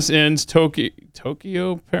 U.S. ends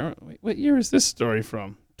Tokyo. What year is this story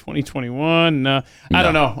from? 2021? I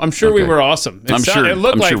don't know. I'm sure we were awesome. I'm sure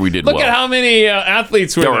we did well. Look at how many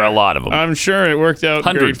athletes were there. There were a lot of them. I'm sure it worked out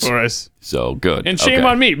Hundreds. great for us. So good. And shame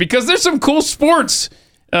on me, because there's some cool sports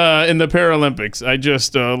in the Paralympics. I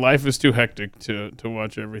just, life is too hectic to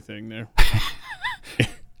watch everything there.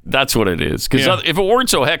 That's what it is. Because if it weren't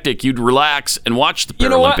so hectic, you'd relax and watch the Paralympic you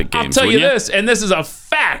know what? Games. I'll tell you this, and this is a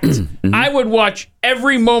fact. I would watch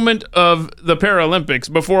every moment of the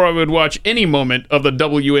Paralympics before I would watch any moment of the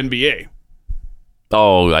WNBA.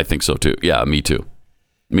 Oh, I think so too. Yeah, me too.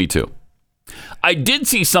 I did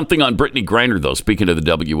see something on Brittany Griner, though, speaking of the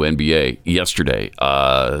WNBA yesterday.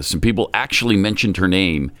 Some people actually mentioned her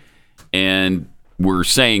name and were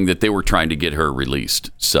saying that they were trying to get her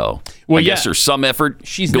released. So I guess there's some effort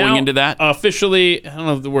going into that. Officially, I don't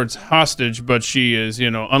know if the word's hostage, but she is,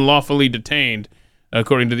 unlawfully detained,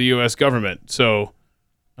 according to the U.S. government. So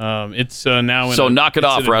it's now in So knock it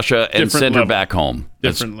off, Russia, and send her back home.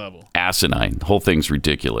 Different level. Asinine. The whole thing's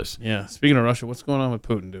ridiculous. Yeah. Speaking of Russia, what's going on with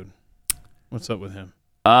Putin, dude? What's up with him?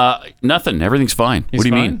 Nothing. Everything's fine. He's what do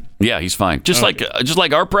you fine? mean? Yeah, he's fine. Just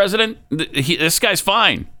like our president, this guy's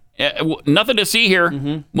fine. Nothing to see here.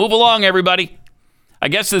 Move along, everybody. I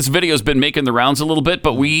guess this video's been making the rounds a little bit,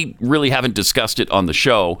 but we really haven't discussed it on the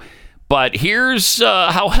show. But here's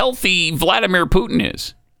how healthy Vladimir Putin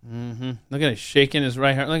is. Mm-hmm. Look at him shaking his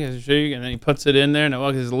right arm. Look at his shake, and then he puts it in there, and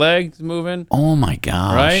look, his leg's moving. Oh, my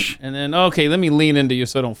gosh. Right? And then, okay, let me lean into you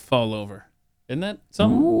so I don't fall over. Isn't that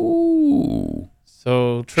something? Ooh.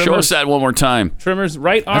 So show us that one more time. Trimmer's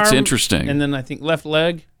right arm. That's interesting. And then I think left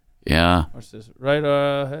leg. Yeah. What's this? Right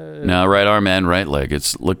No, right arm and right leg.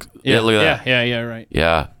 It's look at that. Yeah, right.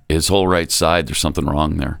 Yeah. His whole right side, there's something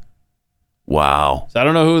wrong there. Wow. So I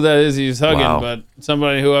don't know who that is he's hugging, but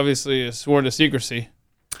somebody who obviously is sworn to secrecy.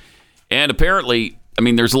 And apparently, I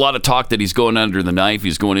mean, there's a lot of talk that he's going under the knife.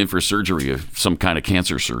 He's going in for surgery, some kind of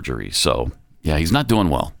cancer surgery. So, yeah, he's not doing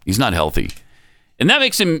well. He's not healthy. And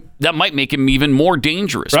that might make him even more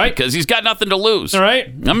dangerous, right? Because he's got nothing to lose. All right.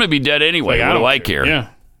 I'm going to be dead anyway. What do I care? Yeah.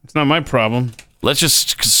 It's not my problem. Let's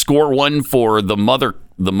just score one for the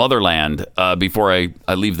motherland before I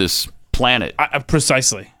leave this planet.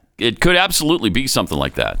 Precisely. It could absolutely be something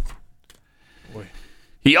like that. Boy.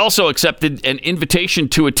 He also accepted an invitation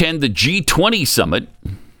to attend the G20 summit,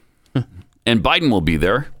 and Biden will be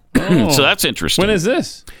there. Oh. So that's interesting. When is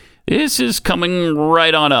this? This is coming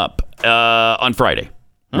right on up on Friday,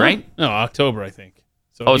 right? No, October, I think.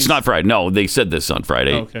 So it's not Friday. No, they said this on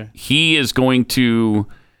Friday. Okay. He is going to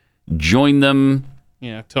join them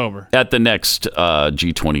October at the next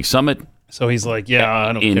G20 summit. So he's like,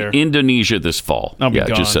 I don't care. In Indonesia this fall. I'll be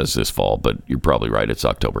gone. It just says this fall, but you're probably right. It's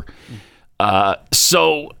October.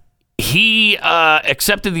 So he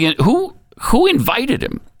accepted who invited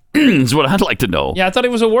him is what I'd like to know. Yeah, I thought he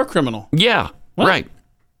was a war criminal. Yeah, right.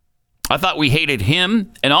 I thought we hated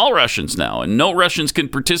him and all Russians now, and no Russians can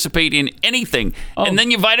participate in anything. Oh. And then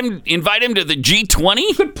you invite him to the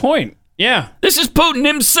G20? Good point. Yeah. This is Putin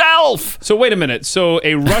himself. So wait a minute. So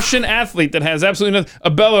a Russian athlete that has absolutely nothing,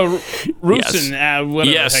 a Belarusian,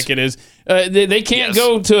 whatever the heck it is, they can't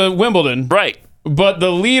go to Wimbledon. Right. But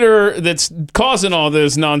the leader that's causing all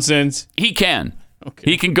this nonsense, he can.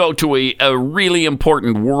 Okay. He can go to a really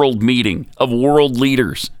important world meeting of world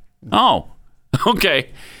leaders. Oh, okay.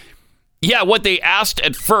 Yeah, what they asked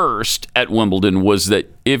at first at Wimbledon was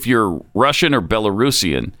that if you're Russian or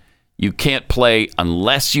Belarusian, you can't play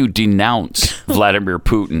unless you denounce Vladimir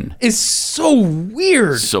Putin. It's so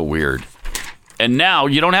weird. So weird. And now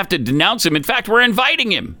you don't have to denounce him. In fact, we're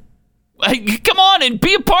inviting him. Come on and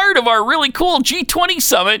be a part of our really cool G20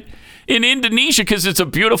 summit in Indonesia because it's a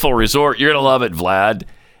beautiful resort. You're going to love it, Vlad.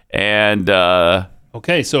 And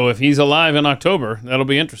okay, so if he's alive in October, that'll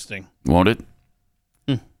be interesting. Won't it?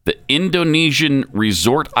 The Indonesian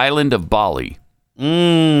resort island of Bali.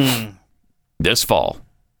 This fall.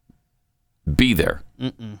 Be there.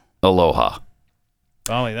 Aloha.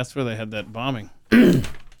 Bali, that's where they had that bombing.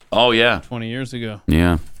 Oh, yeah. 20 years ago.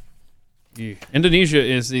 Yeah. Indonesia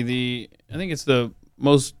is the I think it's the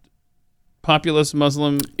most populous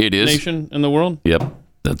Muslim nation in the world. Yep.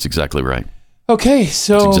 That's exactly right. Okay,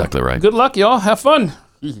 so that's exactly right. Good luck, y'all. Have fun.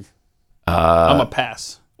 I'm a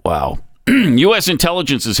pass. Wow. U.S.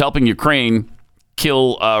 intelligence is helping Ukraine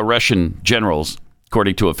kill Russian generals,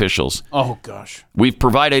 according to officials. Oh, gosh. We've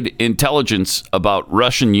provided intelligence about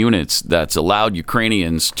Russian units that's allowed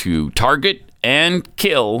Ukrainians to target and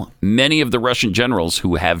kill many of the Russian generals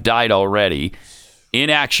who have died already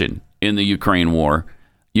in action in the Ukraine war.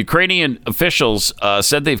 Ukrainian officials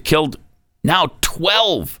said they've killed now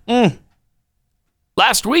 12.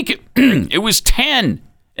 Last week, it was 10.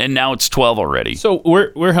 And now it's 12 already. So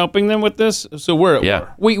we're helping them with this? So we're at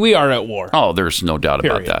war. We are at war. Oh, there's no doubt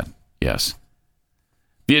about that. Yes.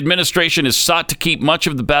 The administration has sought to keep much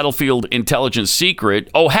of the battlefield intelligence secret.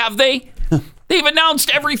 Oh, have they? They've announced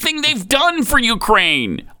everything they've done for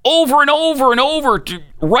Ukraine over and over and over,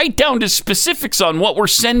 right down to specifics on what we're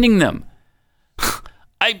sending them.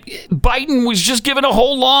 Biden was just given a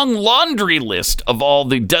whole long laundry list of all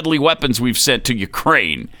the deadly weapons we've sent to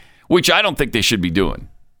Ukraine, which I don't think they should be doing.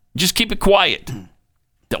 Just keep it quiet.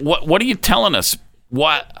 What are you telling us?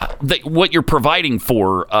 What you're providing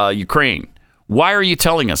for Ukraine? Why are you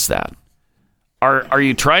telling us that? Are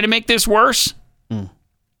you trying to make this worse?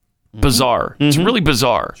 Bizarre. It's really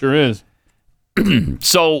bizarre. Sure is.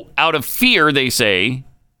 So, out of fear, they say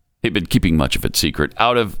they've been keeping much of it secret.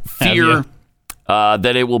 Out of fear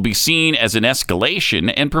that it will be seen as an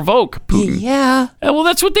escalation and provoke Putin. Yeah. Well,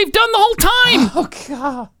 that's what they've done the whole time. Oh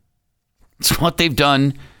God. It's what they've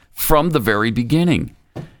done from the very beginning.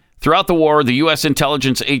 Throughout the war, the U.S.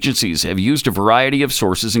 intelligence agencies have used a variety of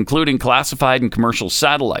sources, including classified and commercial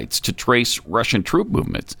satellites, to trace Russian troop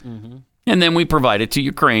movements. And then we provide it to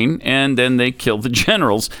Ukraine, and then they kill the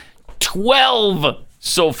generals. 12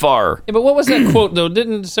 so far. Yeah, but what was that quote, though?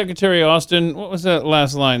 Didn't Secretary Austin, what was that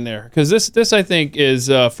last line there? Because this I think,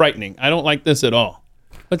 is frightening. I don't like this at all.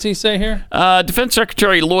 What's he say here? Defense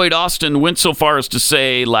Secretary Lloyd Austin went so far as to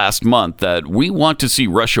say last month that we want to see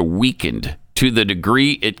Russia weakened to the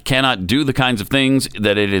degree it cannot do the kinds of things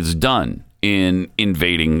that it has done in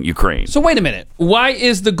invading Ukraine. So wait a minute. Why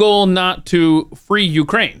is the goal not to free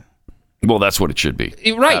Ukraine? Well, that's what it should be.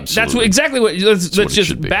 Right. Absolutely. That's exactly what. Let's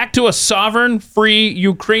just back to a sovereign, free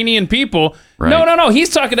Ukrainian people. Right. No. He's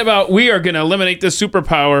talking about we are going to eliminate this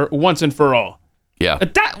superpower once and for all. Yeah.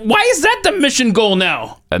 Why is that the mission goal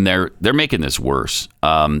now? And they're making this worse.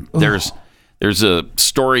 There's a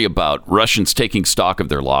story about Russians taking stock of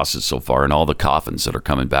their losses so far and all the coffins that are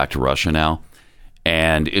coming back to Russia now.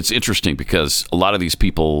 And it's interesting because a lot of these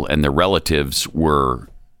people and their relatives were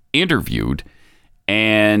interviewed.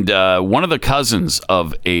 And one of the cousins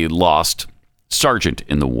of a lost sergeant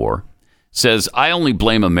in the war says, I only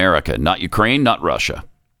blame America, not Ukraine, not Russia.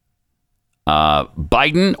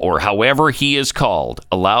 Biden, or however he is called,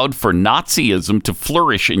 allowed for Nazism to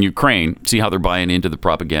flourish in Ukraine. See how they're buying into the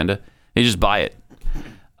propaganda? They just buy it.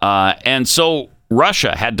 And so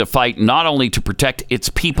Russia had to fight not only to protect its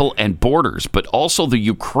people and borders, but also the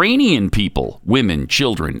Ukrainian people, women,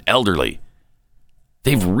 children, elderly.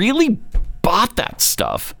 They've really bought that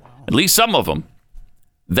stuff, at least some of them,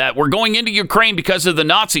 that we're going into Ukraine because of the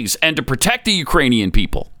Nazis and to protect the Ukrainian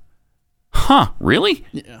people. Huh, really?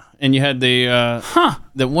 Yeah. And you had the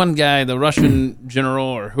one guy, the Russian general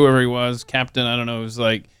or whoever he was, captain, I don't know, it was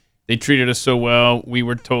like, they treated us so well, we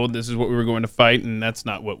were told this is what we were going to fight, and that's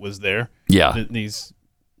not what was there. Yeah. These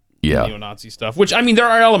neo-Nazi stuff, which, I mean, there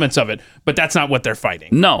are elements of it, but that's not what they're fighting.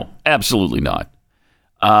 No, absolutely not.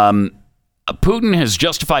 Putin has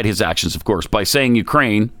justified his actions, of course, by saying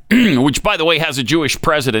Ukraine, which, by the way, has a Jewish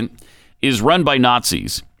president, is run by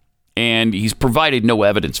Nazis. And he's provided no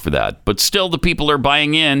evidence for that. But still, the people are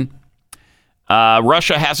buying in.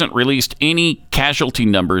 Russia hasn't released any casualty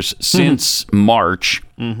numbers since March.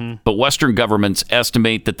 Mm-hmm. But Western governments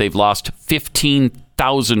estimate that they've lost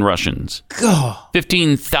 15,000 Russians.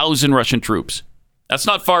 15,000 Russian troops. That's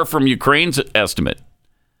not far from Ukraine's estimate.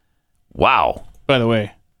 Wow. By the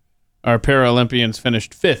way, our Paralympians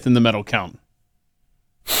finished 5th in the medal count.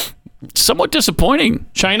 Somewhat disappointing.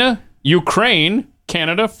 China, Ukraine,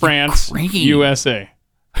 Canada, France, USA.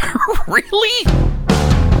 Really?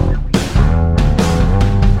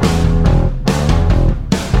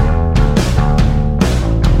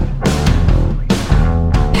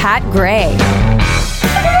 Pat Gray.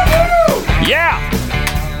 Yeah.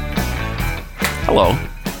 Hello.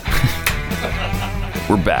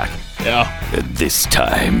 We're back. Yeah. This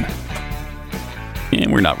time. And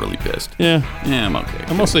we're not really pissed. Yeah, I'm okay.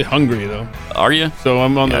 I'm mostly hungry, though. Are you? So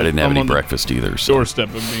I'm on I didn't have any breakfast either. So. Doorstep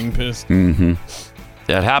of being pissed. Mm-hmm.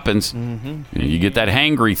 That happens. Mm-hmm. You get that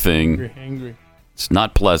hangry thing. Hangry. It's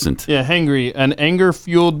not pleasant. Yeah, hangry. An anger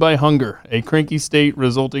fueled by hunger. A cranky state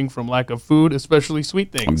resulting from lack of food, especially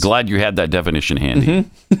sweet things. I'm glad you had that definition handy.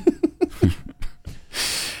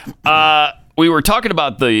 Mm-hmm. We were talking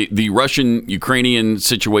about the Russian-Ukrainian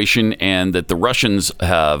situation and that the Russians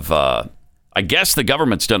have... I guess the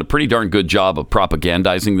government's done a pretty darn good job of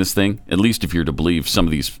propagandizing this thing, at least if you're to believe some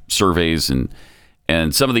of these surveys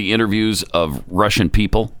and some of the interviews of Russian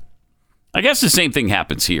people. I guess the same thing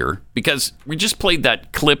happens here because we just played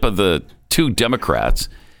that clip of the two Democrats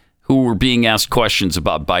who were being asked questions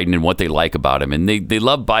about Biden and what they like about him. And they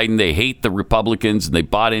love Biden. They hate the Republicans, and they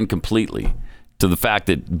bought in completely to the fact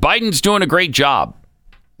that Biden's doing a great job.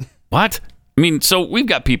 What? I mean, so we've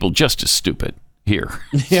got people just as stupid here.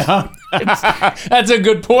 Yeah, that's a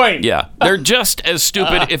good point. Yeah, they're just as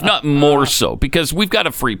stupid, if not more so, because we've got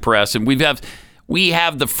a free press and we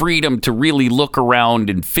have the freedom to really look around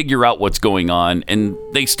and figure out what's going on, and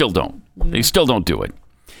they still don't. They still don't do it.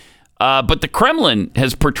 But the Kremlin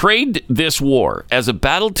has portrayed this war as a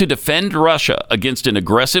battle to defend Russia against an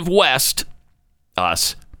aggressive West,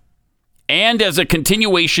 us, and as a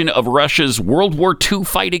continuation of Russia's World War II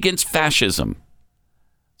fight against fascism.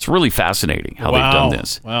 It's really fascinating how they've done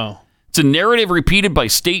this. Wow. It's a narrative repeated by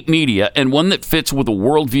state media and one that fits with a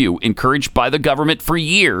worldview encouraged by the government for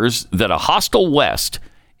years that a hostile West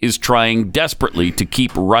is trying desperately to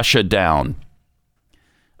keep Russia down.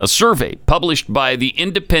 A survey published by the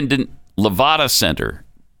independent Levada Center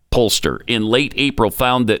pollster in late April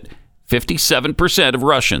found that 57% of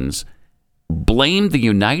Russians blamed the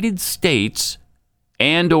United States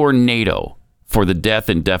and or NATO for the death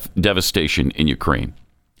and devastation in Ukraine.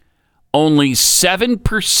 Only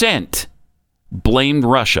 7% blamed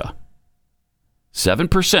Russia.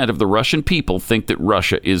 7% of the Russian people think that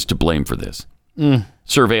Russia is to blame for this.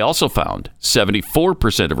 Survey also found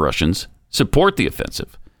 74% of Russians support the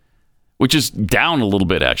offensive, which is down a little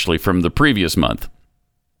bit, actually, from the previous month.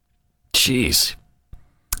 Jeez.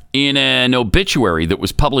 in an obituary that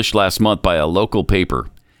was published last month by a local paper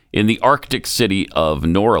in the Arctic city of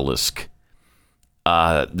Norilsk.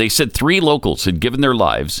 They said 3 locals had given their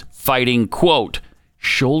lives fighting, quote,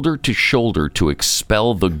 shoulder to shoulder to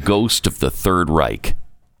expel the ghost of the Third Reich,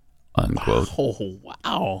 unquote. Oh,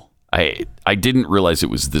 wow. I didn't realize it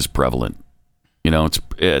was this prevalent.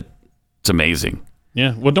 It's amazing.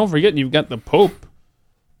 Yeah. Well, don't forget, you've got the Pope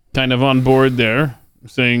kind of on board there,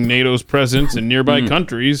 saying NATO's presence in nearby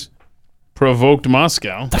countries provoked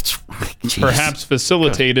Moscow. That's perhaps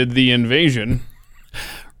facilitated the invasion.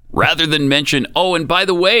 Rather than mention, and by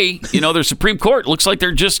the way, their Supreme Court looks like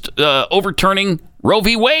they're just overturning Roe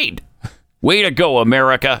v. Wade. Way to go,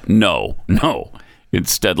 America. No.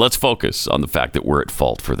 Instead, let's focus on the fact that we're at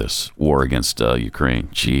fault for this war against Ukraine.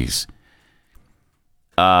 Jeez.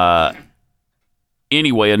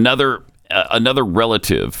 Anyway, another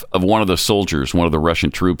relative of one of the soldiers, one of the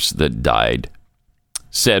Russian troops that died,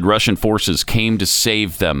 said Russian forces came to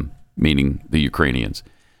save them, meaning the Ukrainians.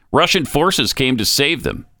 Russian forces came to save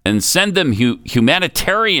them and send them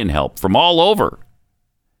humanitarian help from all over.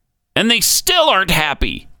 And they still aren't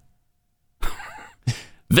happy.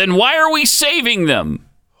 Then why are we saving them?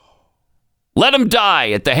 Let them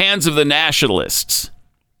die at the hands of the nationalists.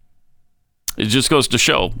 It just goes to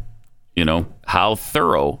show, how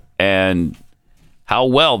thorough and how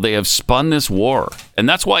well they have spun this war. And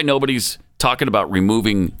that's why nobody's talking about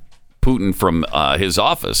removing Putin from his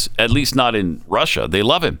office, at least not in Russia. They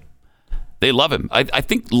love him. I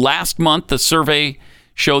think last month the survey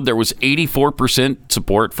showed there was 84%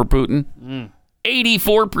 support for Putin.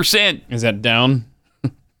 84%. Is that down?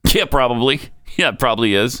 Yeah, probably. Yeah, it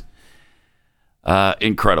probably is.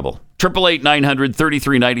 Incredible.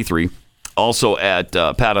 888-900-3393. Also at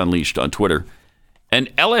Pat Unleashed on Twitter. An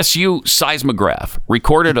LSU seismograph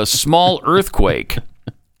recorded a small earthquake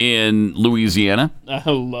in Louisiana. I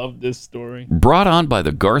love this story. Brought on by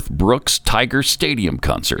the Garth Brooks Tiger Stadium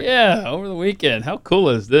concert. Yeah, over the weekend. How cool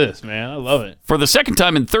is this, man? I love it. For the second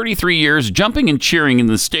time in 33 years, jumping and cheering in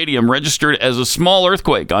the stadium registered as a small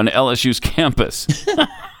earthquake on LSU's campus.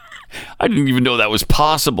 I didn't even know that was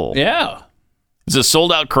possible. Yeah. It's a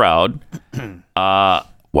sold-out crowd.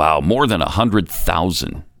 Wow, more than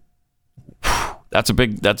 100,000. That's a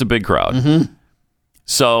big crowd. Mm-hmm.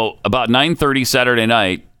 So about 9:30 Saturday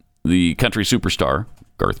night, the country superstar,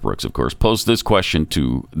 Garth Brooks, of course, posed this question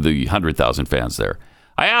to the 100,000 fans there.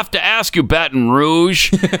 I have to ask you, Baton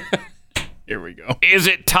Rouge. Here we go. Is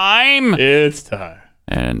it time? It's time.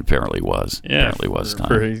 And apparently was. Yeah, apparently was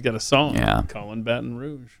time. He's got a song. Yeah. Calling Baton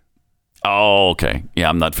Rouge. Oh, okay. Yeah,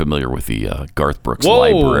 I'm not familiar with the Garth Brooks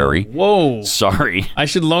library. Whoa. Sorry. I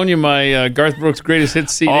should loan you my Garth Brooks Greatest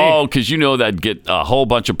Hits CD. Oh, because that'd get a whole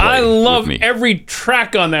bunch of play. I love with me. every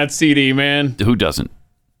track on that CD, man. Who doesn't?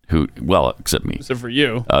 Well, except me. Except for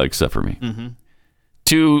you. Except for me. Mm-hmm.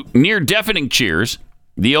 To near-deafening cheers,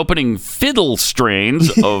 the opening fiddle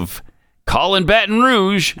strains of Callin' Baton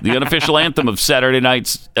Rouge, the unofficial anthem of Saturday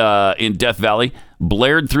nights in Death Valley,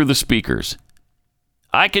 blared through the speakers.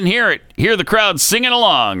 I can hear the crowd singing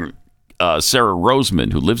along, Sarah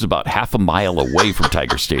Roseman, who lives about half a mile away from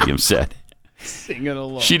Tiger Stadium, said. Singing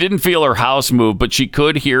along. She didn't feel her house move, but she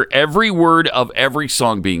could hear every word of every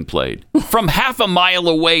song being played from half a mile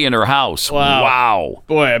away in her house. Wow.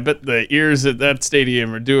 Boy, I bet the ears at that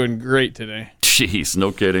stadium are doing great today. Jeez,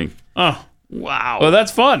 no kidding. Oh. Wow. Well,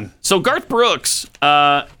 that's fun. So Garth Brooks,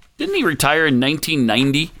 didn't he retire in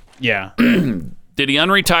 1990? Yeah. Did he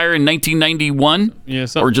unretire in 1991? Yeah,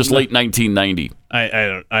 or just late 1990?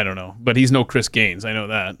 I don't know, but he's no Chris Gaines. I know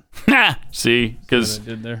that. See, because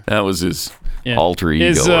that was his alter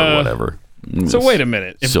ego or whatever. So wait a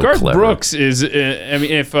minute. If so Garth clever. Brooks is,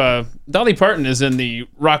 if Dolly Parton is in the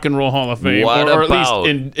Rock and Roll Hall of Fame, or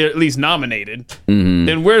at least nominated,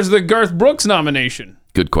 then where's the Garth Brooks nomination?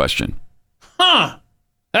 Good question. Huh?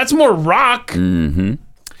 That's more rock. Mm-hmm.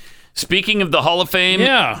 Speaking of the Hall of Fame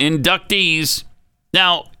inductees.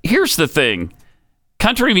 Now, here's the thing.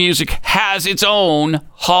 Country music has its own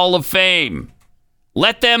Hall of Fame.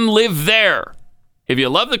 Let them live there. If you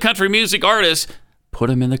love the country music artists, put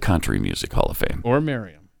them in the Country Music Hall of Fame. Or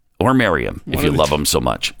marry them. Or marry them, if you love them so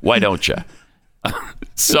much. Why don't you?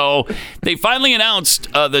 So, they finally announced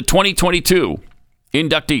the 2022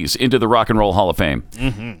 inductees into the Rock and Roll Hall of Fame.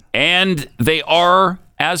 Mm-hmm. And they are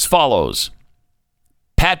as follows.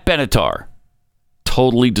 Pat Benatar,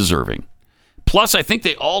 totally deserving. Plus, I think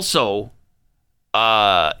they also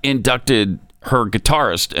inducted her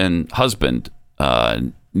guitarist and husband,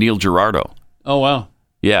 Neil Girardo. Oh, wow.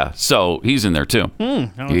 Yeah, so he's in there, too.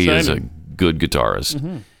 How he is a exciting. good guitarist.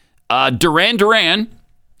 Mm-hmm. Duran Duran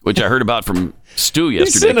which I heard about from Stu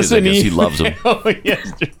yesterday because I guess he loves them.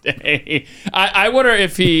 Yesterday. I wonder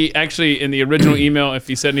if he actually, in the original email, if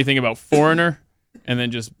he said anything about Foreigner and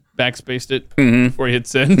then just backspaced it before he hit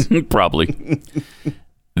send. Probably.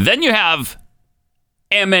 Then you have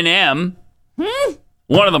Eminem,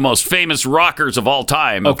 one of the most famous rockers of all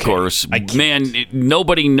time, of course. Man,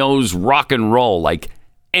 nobody knows rock and roll like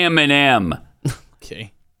Eminem.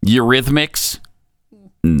 Okay. Eurythmics?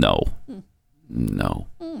 No. Not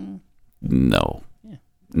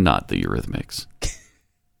the Eurythmics.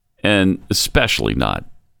 And especially not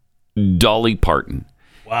Dolly Parton.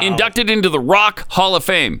 Wow. Inducted into the Rock Hall of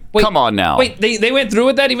Fame. Come on now. Wait, they went through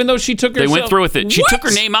with that even though she took herself? They went through with it. She took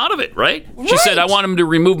her name out of it, right? She said, I want him to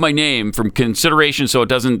remove my name from consideration so it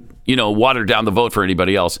doesn't, water down the vote for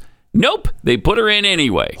anybody else. Nope. They put her in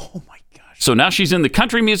anyway. Oh, my gosh. So now she's in the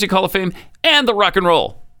Country Music Hall of Fame and the Rock and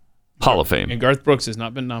Roll Hall of Fame. And Garth Brooks has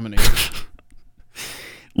not been nominated.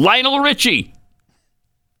 Lionel Richie.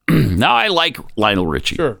 Now, I like Lionel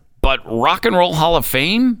Richie. Sure. But Rock and Roll Hall of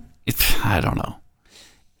Fame? I don't know.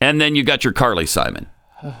 And then you got your Carly Simon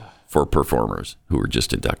for performers who were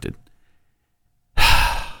just inducted.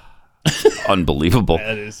 Unbelievable.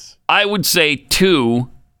 That is. I would say 2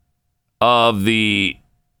 of the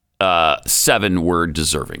 7 were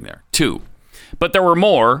deserving there. 2. But there were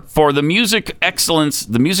more. For the Musical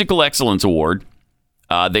Excellence Award,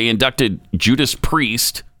 they inducted Judas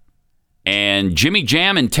Priest and Jimmy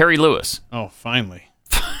Jam and Terry Lewis. Oh, finally.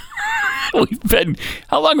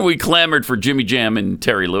 How long have we clamored for Jimmy Jam and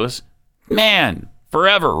Terry Lewis? Man,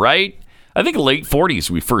 forever, right? I think late 40s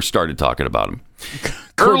we first started talking about them.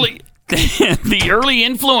 The Early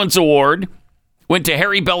Influence Award went to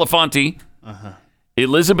Harry Belafonte,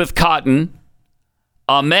 Elizabeth Cotten,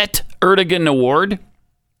 Ahmet Ertegun Award.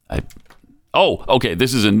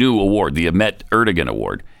 This is a new award. The Ahmet Ertegun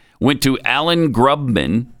Award went to Alan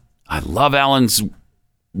Grubman. I love Alan's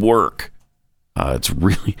work. It's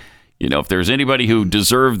really... if there's anybody who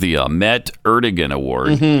deserved the Ahmet Ertegun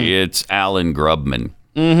Award, it's Alan Grubman.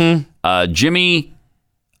 Jimmy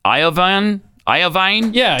Iovine?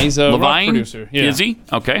 Yeah, he's a rock producer. Yeah. Is he?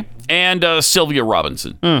 Okay. And Sylvia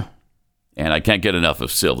Robinson. And I can't get enough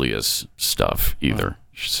of Sylvia's stuff either.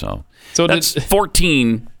 So that's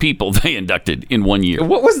 14 people they inducted in 1 year.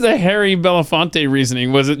 What was the Harry Belafonte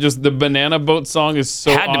reasoning? Was it just the Banana Boat song is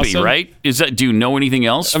so awesome? Had to be, right? Do you know anything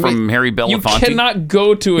else from Harry Belafonte? You cannot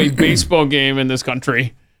go to a baseball game in this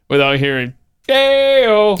country without hearing,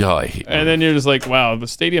 "Hey-oh." And then you're just like, wow, the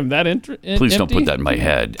stadium that empty? Please don't put that in my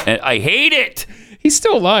head. I hate it. He's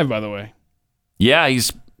still alive, by the way. Yeah,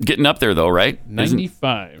 he's getting up there, though, right?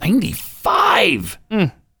 95. 95?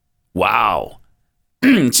 Wow.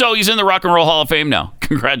 So he's in the Rock and Roll Hall of Fame now.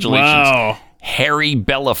 Congratulations. Wow. Harry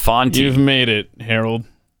Belafonte. You've made it, Harold.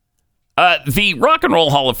 The Rock and Roll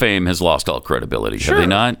Hall of Fame has lost all credibility, have they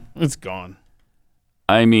not? It's gone.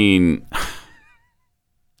 I mean,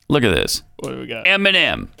 look at this. What do we got?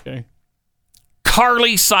 Eminem. Okay.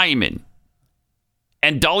 Carly Simon.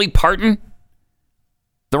 And Dolly Parton.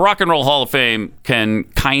 The Rock and Roll Hall of Fame can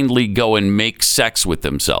kindly go and make sex with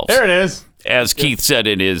themselves. There it is. As Keith said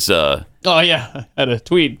in his... I had a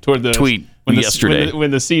tweet toward the... yesterday.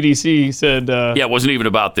 When the CDC said... it wasn't even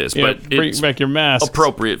about this, but bring back your mask.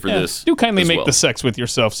 Appropriate for this. Do kindly make the sex with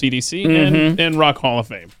yourself, CDC, and Rock Hall of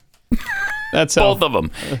Fame. That's both of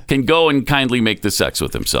them can go and kindly make the sex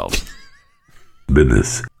with themselves.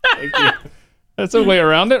 Business. Thank you. That's a way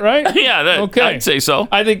around it, right? Yeah, I'd say so.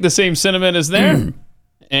 I think the same sentiment is there.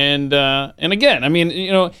 And again, I mean,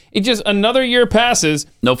 it just another year passes.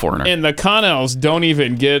 No Foreigner. And the Connells don't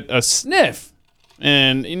even get a sniff.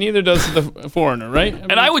 And neither does the Foreigner, right?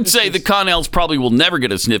 I would say the Connells probably will never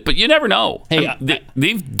get a sniff, but you never know. Hey,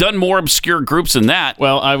 they've done more obscure groups than that.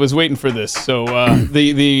 Well, I was waiting for this. So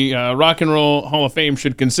the Rock and Roll Hall of Fame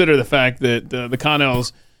should consider the fact that the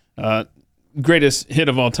Connells' greatest hit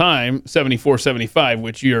of all time, 74-75,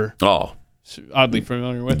 which you're... oddly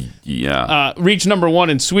familiar with. Yeah. Reached number 1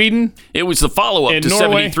 in Sweden. It was the follow-up to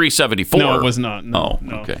 73-74. No, it was not. No.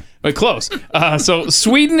 Okay. But close. So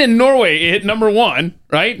Sweden and Norway hit number 1,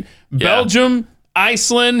 right? Yeah. Belgium,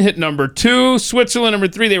 Iceland hit number 2, Switzerland number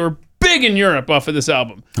 3. They were big in Europe off of this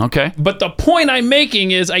album. Okay. But the point I'm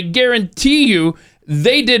making is I guarantee you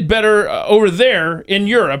they did better over there in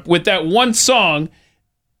Europe with that one song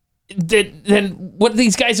than what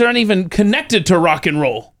these guys aren't even connected to rock and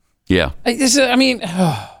roll. Yeah.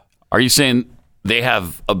 Are you saying they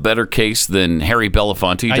have a better case than Harry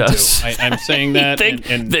Belafonte does? I do. I'm saying that.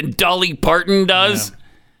 Than Dolly Parton does? Yeah.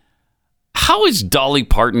 How is Dolly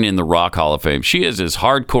Parton in the Rock Hall of Fame? She is as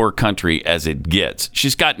hardcore country as it gets.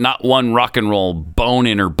 She's got not one rock and roll bone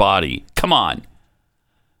in her body. Come on.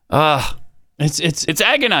 It's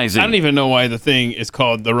agonizing. I don't even know why the thing is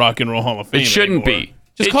called the Rock and Roll Hall of Fame. It shouldn't anymore. be.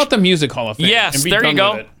 Just call it the Music Hall of Fame. Yes, and be there done you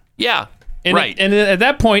go. with it. Yeah, and right. And at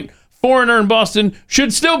that point, Foreigner in Boston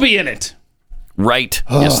should still be in it. Right.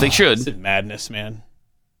 Yes, they should. This is madness, man.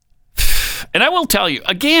 And I will tell you,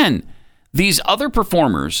 again, these other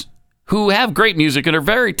performers who have great music and are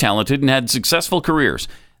very talented and had successful careers,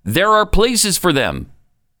 there are places for them.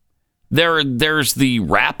 There's the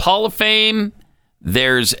Rap Hall of Fame.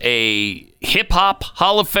 There's a Hip Hop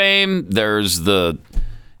Hall of Fame. Is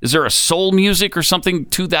there a soul music or something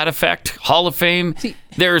to that effect? Hall of Fame.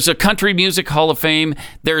 There's a country music Hall of Fame.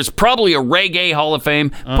 There's probably a reggae Hall of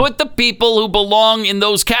Fame. Put the people who belong in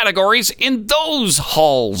those categories in those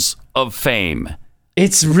halls of fame.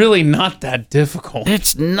 It's really not that difficult.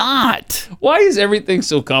 It's not. Why is everything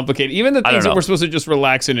so complicated? Even the things that we're supposed to just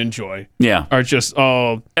relax and enjoy are just,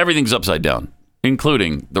 everything's upside down,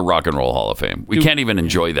 including the Rock and Roll Hall of Fame. We can't even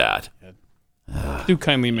enjoy that. Do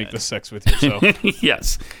kindly make the sex with yourself.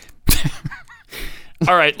 Yes.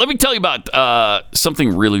 All right, let me tell you about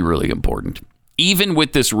something really, really important. Even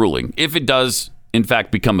with this ruling, if it does, in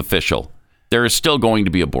fact, become official, there is still going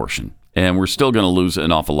to be abortion, and we're still going to lose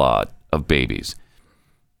an awful lot of babies.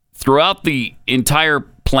 Throughout the entire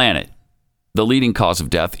planet, the leading cause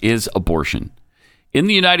of death is abortion. In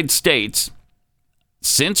the United States,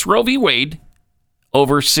 since Roe v. Wade,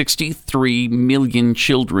 over 63 million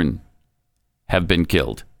children have been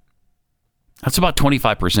killed. That's about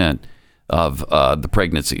 25% of the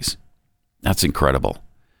pregnancies. That's incredible.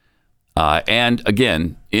 And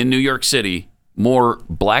again, in New York City, more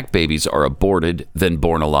black babies are aborted than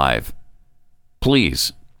born alive.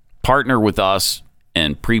 Please partner with us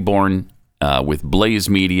and Preborn, with Blaze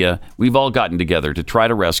Media. We've all gotten together to try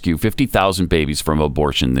to rescue 50,000 babies from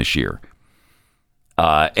abortion this year.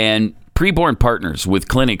 And Preborn partners with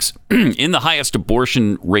clinics in the highest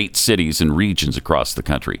abortion rate cities and regions across the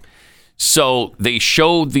country. So they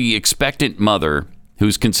show the expectant mother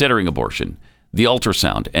who's considering abortion the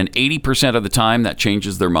ultrasound, and 80% of the time that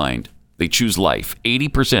changes their mind. They choose life.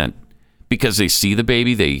 80%, because they see the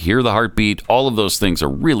baby, they hear the heartbeat. All of those things are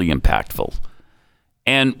really impactful.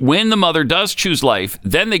 And when the mother does choose life,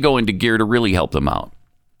 then they go into gear to really help them out,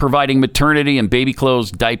 providing maternity and baby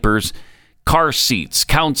clothes, diapers, car seats,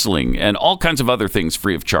 counseling, and all kinds of other things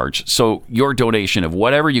free of charge. So your donation of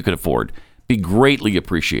whatever you can afford be greatly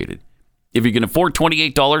appreciated. If you can afford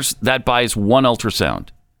 $28, that buys one ultrasound.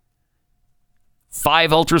 5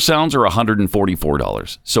 ultrasounds are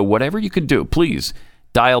 $144. So whatever you can do, please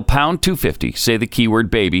dial pound 250, say the keyword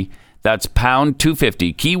baby. That's pound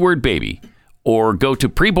 250, keyword baby. Or go to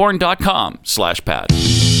preborn.com/Pat.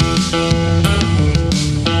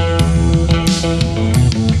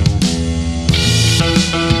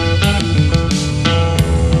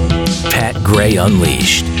 Pat Gray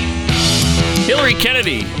Unleashed. Hillary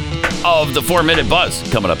Kennedy of the 4-Minute Buzz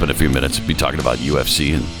coming up in a few minutes. We'll be talking about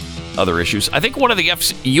UFC and other issues. I think one of the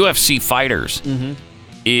UFC fighters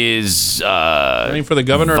is vying for the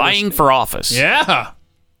governor. Vying for office. Yeah,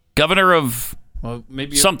 governor of. Well,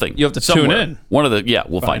 maybe something. You have to somewhere. tune in. One of the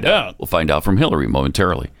we'll find out. We'll find out from Hillary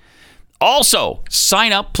momentarily. Also,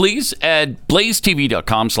 sign up please at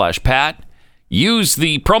blazetv.com/Pat. Use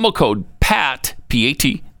the promo code PAT,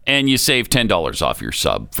 P-A-T, and you save $10 off your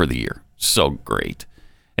sub for the year. So great.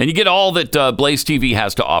 And you get all that Blaze TV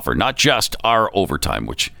has to offer, not just our overtime,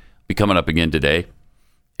 which will be coming up again today.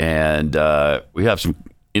 And we have some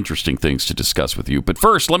interesting things to discuss with you. But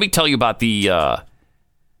first, let me tell you about the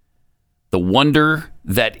wonder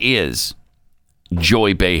that is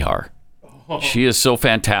Joy Behar. She is so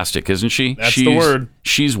fantastic, isn't she? That's the word.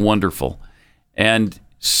 She's wonderful. And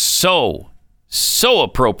so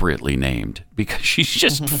appropriately named because she's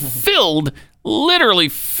just literally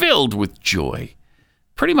filled with joy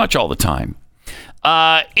pretty much all the time.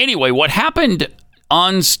 Anyway, what happened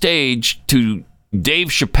on stage to Dave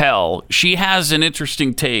Chappelle, she has an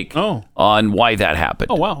interesting take on why that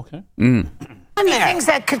happened. Oh, wow. Okay. Things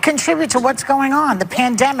that could contribute to what's going on, the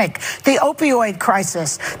pandemic, the opioid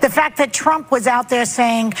crisis, the fact that Trump was out there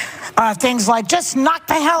saying things like, just knock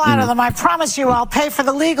the hell out of them. I promise you I'll pay for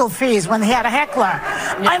the legal fees when he had a heckler.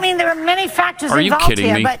 Yeah. I mean, there are many factors involved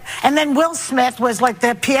here. Me? And then Will Smith was like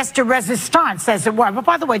the pièce de résistance, as it were. But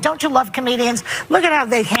by the way, don't you love comedians? Look at how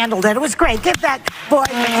they handled it. It was great. Give that boy.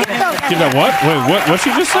 Give that what? Wait, what she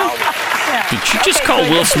just said? Did she just call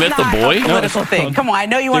Will Smith a boy? Political thing. Come on, I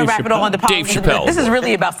know you want to wrap it all into politics. Dave Chappelle. This is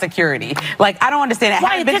really about security. Like, I don't understand it.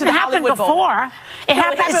 Why, it didn't happen before.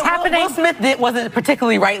 It's happening. Will Smith wasn't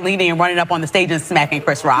particularly right-leaning and running up on the stage and smacking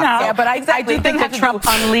Chris Rock. No, so, yeah, but I do think that Trump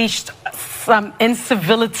unleashed some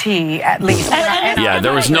incivility, at least.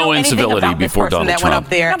 There was no incivility before Donald Trump. Went up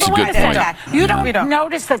there. That's a good point. You don't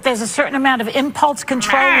notice that there's a certain amount of impulse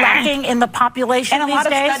control lacking in the population and a lot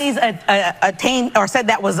of studies attained or said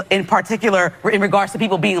that was in particular in regards to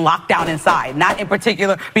people being locked down inside, not in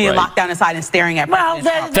particular being locked down inside and staring at.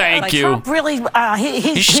 Thank you. Trump really, he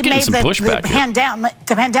made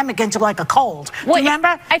the pandemic into like a cold. Do you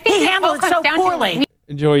remember? I think he handled it so poorly.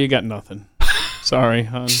 Joy, you got nothing. Sorry,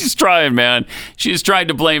 hon. She's trying, man. She's trying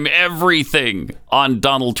to blame everything on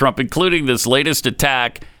Donald Trump, including this latest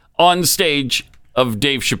attack on stage of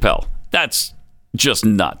Dave Chappelle. That's just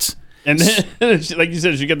nuts. And then, like you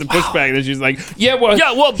said, she got the pushback. And she's like,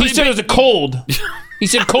 well, he said it was a cold. He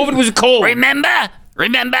said COVID was a cold. Remember?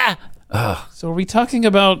 So are we talking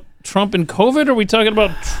about Trump and COVID, or are we talking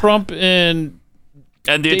about Trump and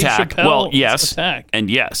the Dave attack? Chappelle well, yes. Attack? And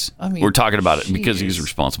yes. I mean, we're talking about it because he's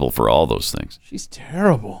responsible for all those things. She's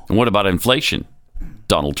terrible. And what about inflation?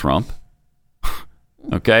 Donald Trump.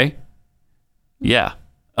 Okay? Yeah.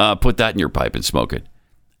 Put that in your pipe and smoke it.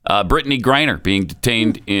 Brittany Griner being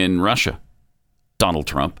detained in Russia. Donald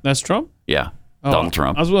Trump. That's Trump? Yeah. Donald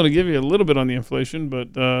Trump. I was willing to give you a little bit on the inflation,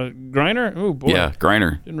 but Griner? Oh, boy. Yeah,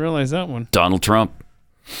 Griner. Didn't realize that one. Donald Trump.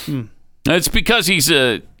 It's because he's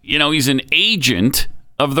he's an agent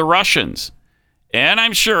of the Russians. And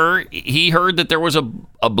I'm sure he heard that there was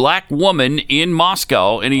a black woman in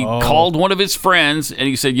Moscow, and he called one of his friends, and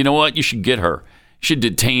he said, you know what, you should get her. You should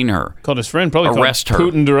detain her. Called his friend, probably arrest called her.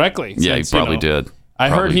 Putin directly. Yeah, he probably did. I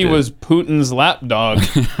heard he was Putin's lapdog.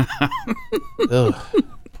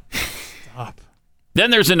 Stop. Then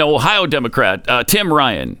there's an Ohio Democrat, Tim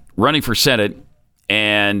Ryan, running for Senate.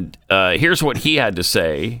 And here's what he had to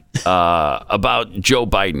say about Joe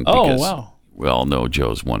Biden. Because wow. We all know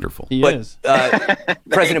Joe's wonderful. He is.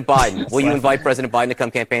 President Biden, will you invite President Biden to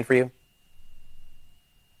come campaign for you?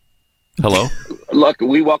 Hello? Look,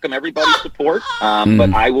 we welcome everybody's support,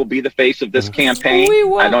 but I will be the face of this campaign.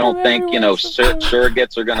 I don't think,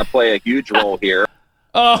 surrogates are going to play a huge role here.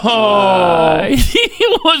 He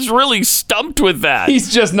was really stumped with that.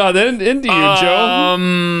 He's just not into you,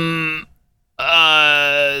 Joe.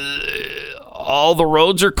 All the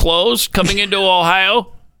roads are closed coming into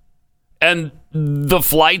Ohio, and the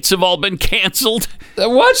flights have all been canceled.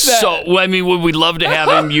 What's that? So, I mean, would we love to have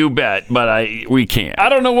him? You bet, but we can't. I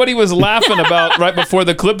don't know what he was laughing about right before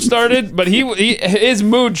the clip started, but his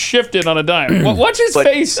mood shifted on a dime. Watch his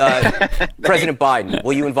face. President Biden,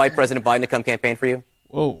 will you invite President Biden to come campaign for you?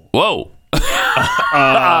 Whoa.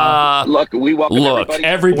 Look, we welcome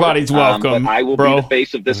everybody's welcome. But I will be the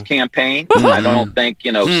face of this campaign. I don't think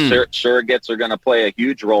surrogates are going to play a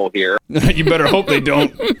huge role here. You better hope they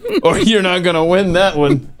don't, or you're not going to win that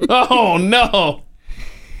one. Oh no!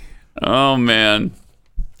 Oh man!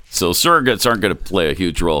 So surrogates aren't going to play a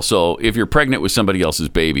huge role. So if you're pregnant with somebody else's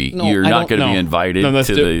baby, you're not going to be invited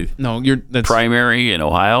to the primary in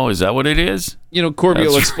Ohio. Is that what it is? Corby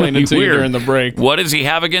will explain it to you during the break. What does he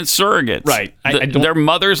have against surrogates? Right. They're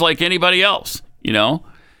mothers like anybody else,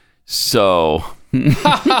 So.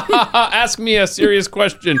 Ask me a serious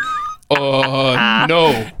question.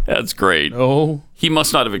 No. That's great. No. He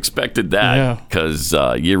must not have expected that because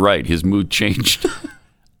you're right. His mood changed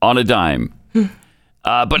on a dime.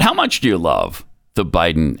 But how much do you love the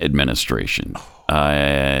Biden administration?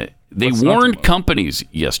 They warned companies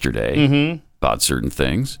yesterday about certain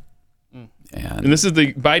things. And this is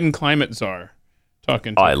the Biden climate czar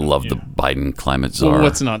talking to I love the Biden climate czar. Well,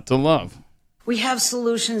 what's not to love? We have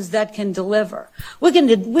solutions that can deliver.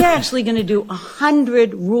 We're actually going to do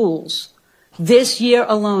 100 rules this year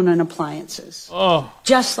alone on appliances.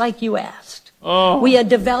 Just like you asked. We are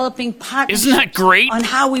developing partnerships Isn't that great? on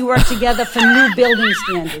how we work together for new building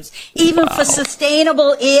standards, even for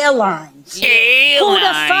sustainable airlines. Who'd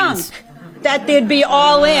have thunk that they'd be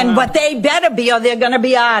all in, but they better be or they're going to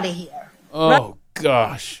be out of here.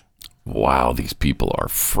 Gosh. Wow, these people are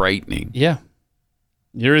frightening. Yeah.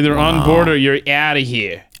 You're either on board or you're out of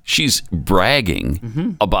here. She's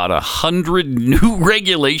bragging about 100 new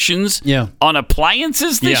regulations on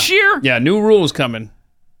appliances this year? Yeah, new rules coming.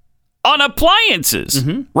 On appliances,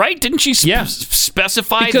 right? Didn't she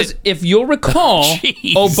specify Because if you'll recall,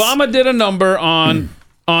 Obama did a number on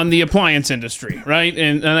the appliance industry, right?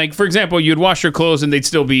 And like, for example, you'd wash your clothes and they'd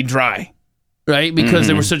still be dry, right? Because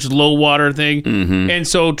they were such low water thing. And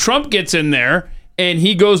so Trump gets in there and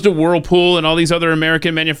he goes to Whirlpool and all these other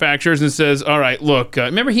American manufacturers and says, all right, look,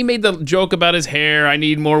 remember he made the joke about his hair, I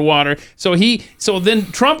need more water. So then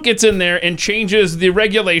Trump gets in there and changes the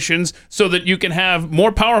regulations so that you can have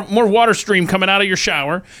more power, more water stream coming out of your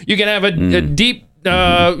shower. You can have a deep,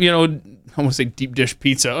 I want to say deep dish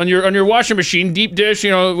pizza on your washing machine, deep dish,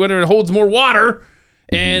 when it holds more water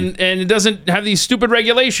and it doesn't have these stupid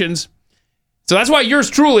regulations. So that's why yours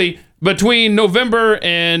truly, between November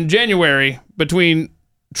and January, between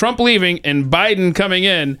Trump leaving and Biden coming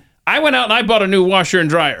in, I went out and I bought a new washer and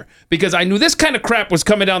dryer because I knew this kind of crap was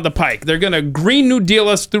coming down the pike. They're going to Green New Deal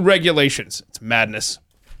us through regulations. It's madness.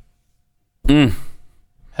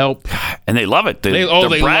 Help. And they love it.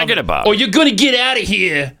 They're bragging about it. Oh, you're going to get out of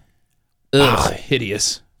here. Ugh,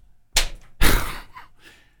 hideous.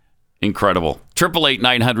 Incredible.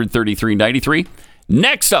 888-900-3393.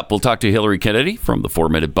 Next up, we'll talk to Hillary Kennedy from the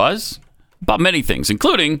 4-Minute Buzz about many things,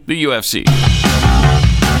 including the UFC.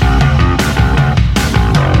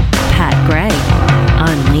 Pat Gray,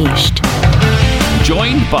 Unleashed.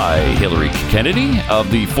 Joined by Hillary Kennedy of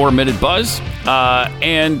the 4-Minute Buzz.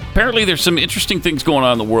 And apparently there's some interesting things going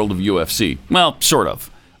on in the world of UFC. Well, sort of.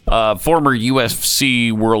 Former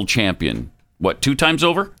UFC world champion. What, 2 times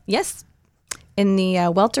over? Yes. In the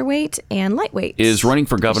welterweight and lightweight. Is running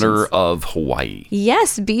for governor of Hawaii.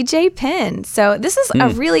 Yes, BJ Penn. So this is a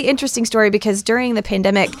really interesting story because during the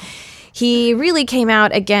pandemic, he really came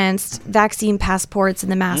out against vaccine passports and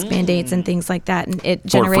the mask mandates and things like that. And it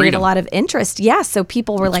generated a lot of interest. Yeah, so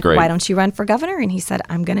people were like, why don't you run for governor? And he said,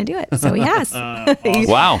 I'm going to do it. So he has.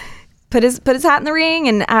 Wow. Put his hat in the ring.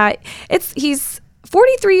 And he's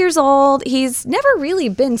 43 years old. He's never really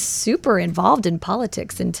been super involved in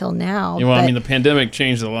politics until now. Yeah, well, the pandemic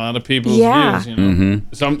changed a lot of people's views.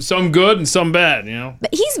 Some good and some bad.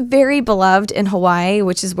 But he's very beloved in Hawaii,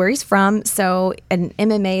 which is where he's from. So, and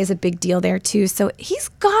MMA is a big deal there too. So he's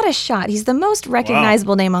got a shot. He's the most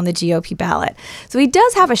recognizable name on the GOP ballot. So he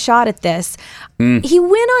does have a shot at this. He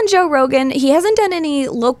went on Joe Rogan. He hasn't done any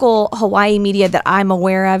local Hawaii media that I'm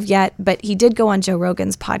aware of yet, but he did go on Joe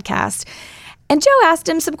Rogan's podcast. And Joe asked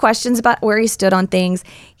him some questions about where he stood on things.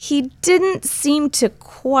 He didn't seem to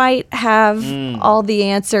quite have all the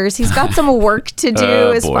answers. He's got some work to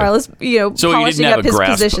do as far as, so he didn't have a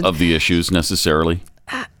grasp position of the issues necessarily?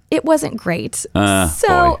 It wasn't great.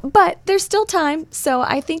 But there's still time. So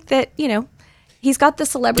I think that, he's got the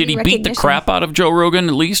celebrity recognition. Did he beat the crap out of Joe Rogan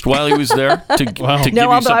at least while he was there to give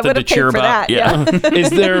you something to cheer about? Yeah. Is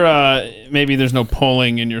there maybe there's no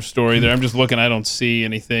polling in your story there? I'm just looking. I don't see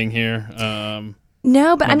anything here.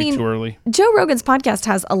 No, but too early. Joe Rogan's podcast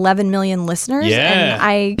has 11 million listeners, and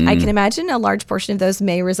I can imagine a large portion of those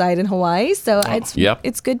may reside in Hawaii. So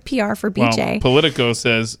it's good PR for BJ. Well, Politico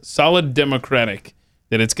says solid Democratic,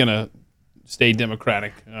 that it's going to stay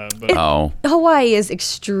Democratic. Hawaii is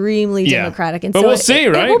extremely Democratic. And but so we'll see,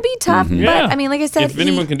 right? It will be tough. But like I said, if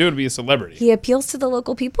anyone can do it, be a celebrity. He appeals to the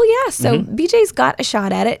local people, So BJ's got a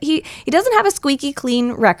shot at it. He doesn't have a squeaky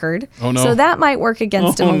clean record. Oh, no. So that might work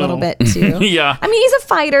against him a little bit, too. Yeah. He's a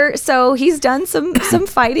fighter, so he's done some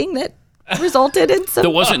fighting that resulted in some... That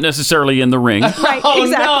wasn't necessarily in the ring. Right,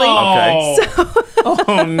 exactly. No. Okay.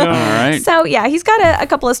 Oh, no. All right. So, he's got a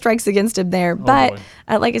couple of strikes against him there. But,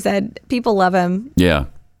 like I said, people love him. Yeah.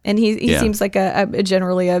 And he seems like a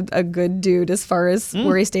generally a good dude as far as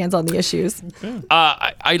where he stands on the issues. Okay.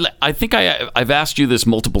 I think I've asked you this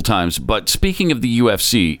multiple times, but speaking of the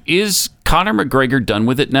UFC, is Conor McGregor done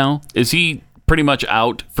with it now? Is he pretty much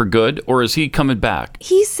out for good, or is he coming back?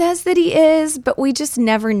 He says that he is, but we just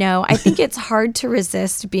never know. I think it's hard to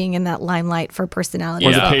resist being in that limelight for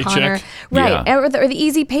personalities like Conor. Right, or the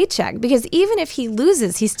easy paycheck, because even if he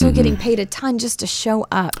loses, he's still getting paid a ton just to show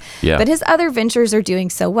up. Yeah. But his other ventures are doing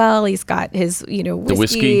so well. He's got his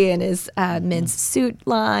whiskey and his men's suit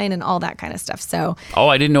line and all that kind of stuff. So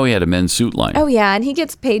I didn't know he had a men's suit line. Oh yeah, and he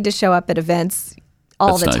gets paid to show up at events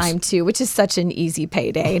all the time too, which is such an easy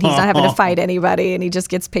payday, and he's not having to fight anybody, and he just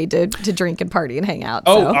gets paid to drink and party and hang out.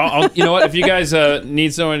 You know what? If you guys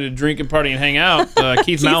need someone to drink and party and hang out,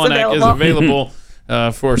 Keith Malinak is available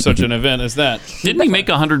for such an event as that. Didn't he make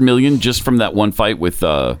 $100 million just from that one fight with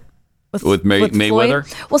Mayweather?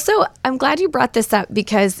 Well, so I'm glad you brought this up,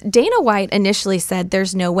 because Dana White initially said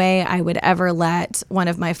there's no way I would ever let one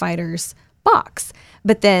of my fighters box.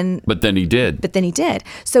 But then he did.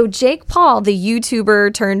 So Jake Paul, the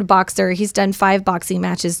YouTuber turned boxer, he's done 5 boxing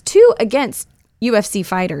matches, 2 against UFC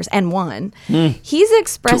fighters and won. He's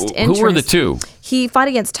expressed interest. Who were the 2? He fought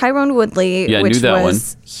against Tyrone Woodley, which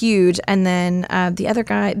was huge, and then the other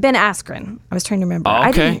guy, Ben Askren. I was trying to remember. Oh,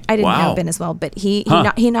 okay. I didn't know Ben as well, but he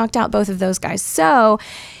knocked out both of those guys. So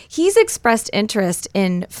he's expressed interest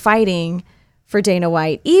in fighting for Dana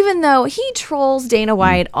White, even though he trolls Dana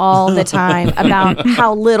White all the time about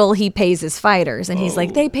how little he pays his fighters. And he's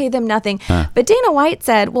like, they pay them nothing. But Dana White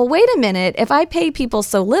said, well, wait a minute. If I pay people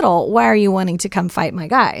so little, why are you wanting to come fight my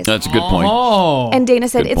guys? That's a good point. And Dana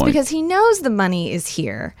said, it's because he knows the money is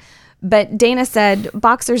here. But Dana said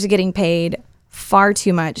boxers are getting paid far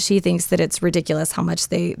too much. She thinks that it's ridiculous how much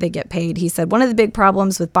they get paid. He said one of the big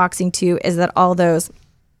problems with boxing too is that all those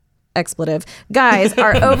expletive guys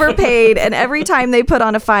are overpaid, and every time they put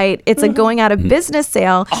on a fight, it's a going out of business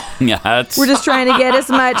sale. We're just trying to get as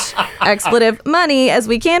much expletive money as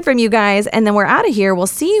we can from you guys, and then we're out of here. We'll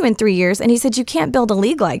see you in 3 years. And he said you can't build a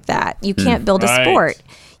league like that. You can't build a sport.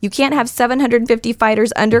 You can't have 750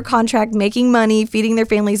 fighters under contract making money, feeding their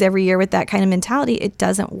families every year with that kind of mentality. It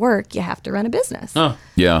doesn't work. You have to run a business.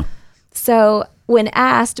 Yeah. So when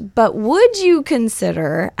asked, but would you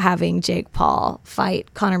consider having Jake Paul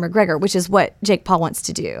fight Conor McGregor, which is what Jake Paul wants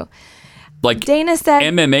to do? Like Dana said,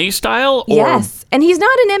 MMA style? Or? Yes. And he's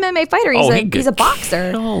not an MMA fighter. He's a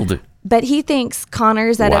boxer. Killed. But he thinks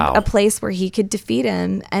Conor's at a place where he could defeat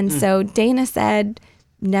him. And so Dana said,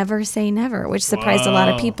 never say never, which surprised a lot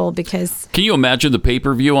of people because... Can you imagine the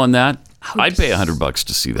pay-per-view on that? I'd pay $100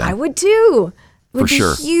 to see that. I would too. It would For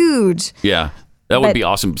sure. be huge. Yeah, that would be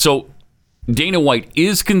awesome. So Dana White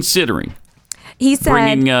is considering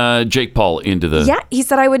bringing Jake Paul into the... Yeah, he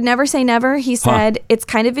said, I would never say never. He said, it's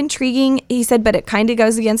kind of intriguing. He said, but it kind of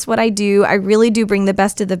goes against what I do. I really do bring the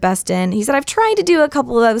best of the best in. He said, I've tried to do a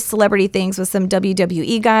couple of those celebrity things with some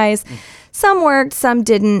WWE guys. Some worked, some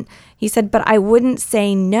didn't. He said, but I wouldn't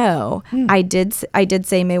say no. I did say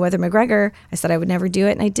Mayweather McGregor. I said I would never do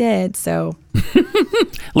it, and I did. So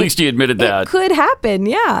at least he admitted that. It could happen,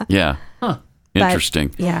 yeah. Yeah. Interesting.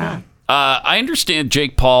 But, yeah. I understand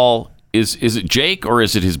Jake Paul, is it Jake or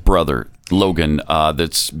is it his brother, Logan,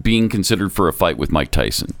 that's being considered for a fight with Mike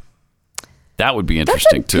Tyson? That would be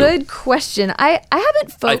interesting, too. That's a good question. I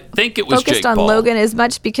haven't focused Jake on Paul. Logan as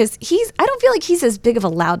much because I don't feel like he's as big of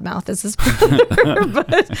a loudmouth as his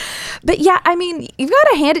brother. but yeah, I mean, you've got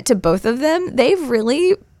to hand it to both of them. They've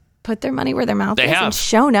really put their money where their mouth is and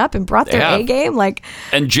shown up and brought their A game.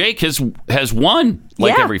 And Jake has won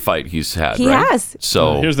every fight he's had. He right? has.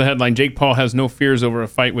 So here's the headline: Jake Paul has no fears over a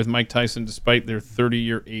fight with Mike Tyson despite their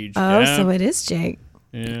 30-year age gap. So it is Jake.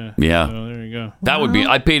 Yeah. So there you go. That would be.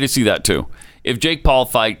 I'd pay to see that too. If Jake Paul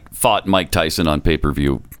fought Mike Tyson on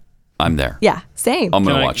pay-per-view, I'm there. Yeah, same. I'm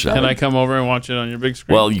going to watch that. Can I come over and watch it on your big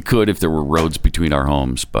screen? Well, you could if there were roads between our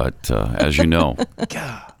homes, but as you know,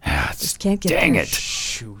 just can't get dang there. it.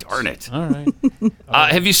 Shoot. Darn it. All right.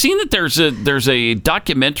 Have you seen that there's a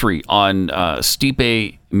documentary on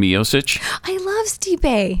Stipe Miocic? I love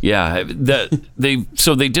Stipe. Yeah,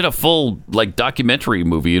 they did a full documentary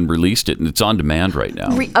movie and released it, and it's on demand right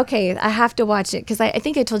now. Okay, I have to watch it because I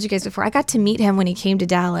think I told you guys before. I got to meet him when he came to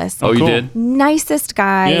Dallas. Oh, you did? Nicest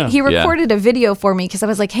guy. Yeah. He recorded a video for me because I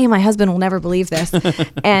was like, "Hey, my husband will never believe this,"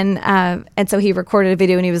 and so he recorded a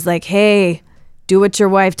video and he was like, "Hey, do what your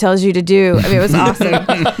wife tells you to do." I mean, it was awesome.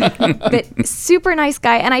 But super nice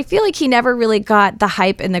guy. And I feel like he never really got the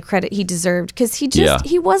hype and the credit he deserved because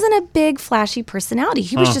he wasn't a big, flashy personality.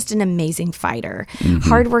 He was just an amazing fighter,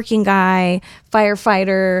 hardworking guy,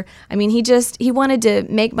 firefighter. I mean, he wanted to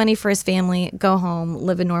make money for his family, go home,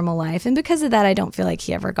 live a normal life. And because of that, I don't feel like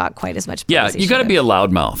he ever got quite as much praise. Yeah, you got to be a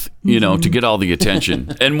loudmouth, to get all the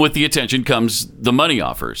attention. And with the attention comes the money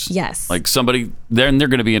offers. Yes. Like somebody, they're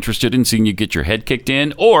going to be interested in seeing you get your head kicked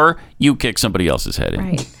in, or you kick somebody else's head in.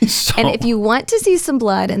 Right. And if you want to see some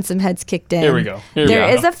blood and some heads kicked in, here we go. There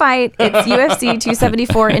is a fight. It's UFC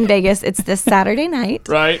 274 in Vegas. It's this Saturday night.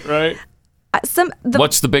 Right.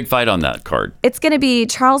 What's the big fight on that card? It's going to be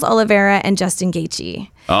Charles Oliveira and Justin Gaethje.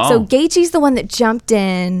 Oh. So Gaethje's the one that jumped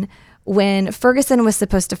in when Ferguson was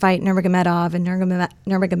supposed to fight Nurmagomedov, and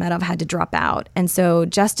Nurmagomedov had to drop out. And so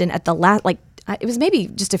Justin at the last, it was maybe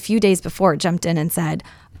just a few days before, jumped in and said,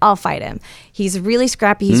 I'll fight him. He's really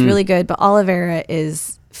scrappy. He's really good, but Oliveira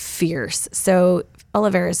is fierce. So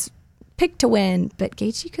Oliveira's picked to win, but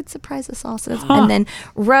Gaethje could surprise us all. And then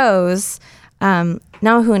Rose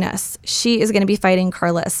Namajunas, she is going to be fighting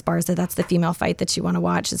Carla Esparza. That's the female fight that you want to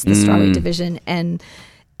watch. It's the strawweight division, and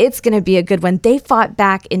it's going to be a good one. They fought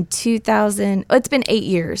back in 2000. It's been 8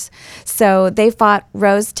 years. So they fought.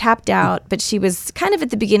 Rose tapped out, but she was kind of at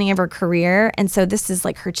the beginning of her career. And so this is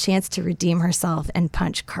like her chance to redeem herself and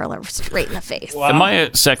punch Carla straight in the face. Wow. Am I a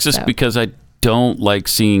sexist because I don't like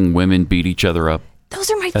seeing women beat each other up? Those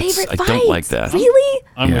are my favorite fights. I don't like that. Really?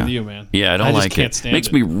 I'm with you, man. Yeah, I don't like it. It makes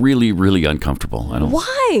me really, really uncomfortable. I don't.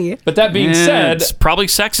 Why? But that being said, it's probably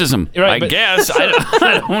sexism. Right, I guess.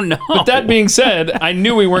 I don't know. But that being said, I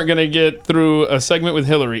knew we weren't going to get through a segment with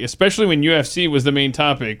Hillary, especially when UFC was the main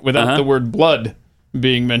topic, without the word blood.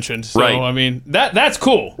 being mentioned. So, Right. I mean, that's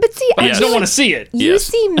cool. But see, I just don't want to see it. You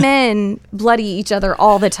see men bloody each other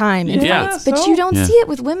all the time in Yeah, fights, but so? you don't Yeah. see it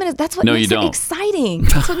with women. That's what No, makes you it don't. exciting.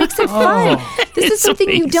 That's what makes it fun. This is It's something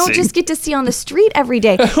you don't amazing. just get to see on the street every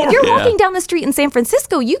day. If you're Yeah. walking down the street in San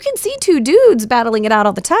Francisco, you can see two dudes battling it out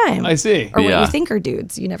all the time. I see. Or what Yeah. you think are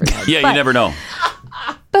dudes. You never know. Yeah, But- you never know.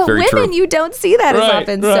 But Very women, true. you don't see that as Right,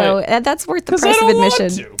 often. right. So that's worth the 'Cause I price of don't want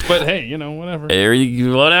admission. to. But hey, whatever.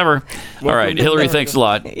 Whatever. All right, to Hillary, America. thanks a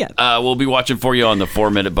lot. Yeah. We'll be watching for you on the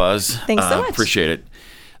 4-Minute Buzz. Thanks so much. Appreciate it.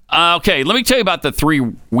 Okay, let me tell you about the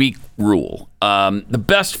 3-week rule. The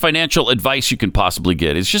best financial advice you can possibly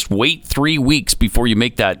get is just wait 3 weeks before you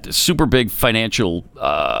make that super big financial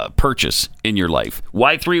purchase in your life.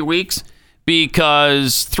 Why 3 weeks?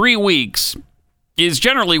 Because 3 weeks is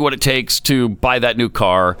generally what it takes to buy that new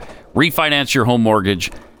car, refinance your home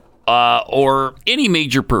mortgage, or any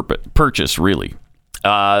major purchase, really.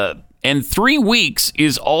 And 3 weeks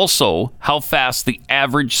is also how fast the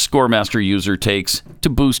average Scoremaster user takes to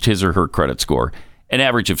boost his or her credit score, an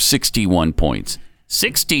average of 61 points.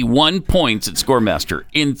 61 points at Scoremaster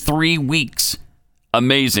in 3 weeks.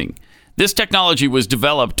 Amazing. This technology was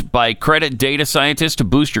developed by credit data scientists to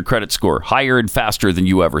boost your credit score higher and faster than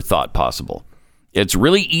you ever thought possible. It's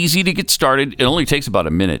really easy to get started. It only takes about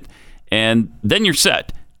a minute, and then you're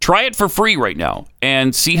set. Try it for free right now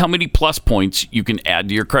and see how many plus points you can add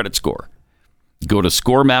to your credit score. Go to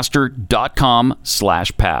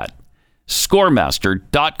scoremaster.com/Pat.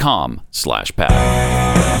 Scoremaster.com/Pat.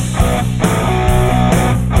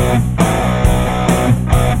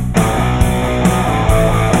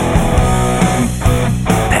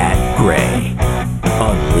 Pat Gray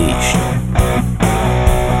Unleashed.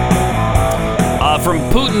 From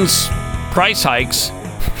Putin's price hikes,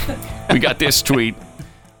 we got this tweet.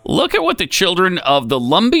 Look at what the children of the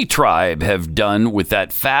Lumbee tribe have done with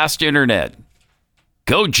that fast internet.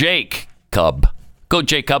 Go Jake, Cub. Go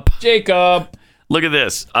Jacob. Jacob. Look at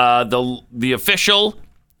this. The official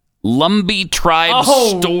Lumbee tribe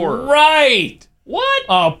store. Right. What?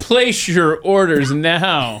 Oh, place your orders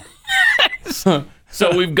now.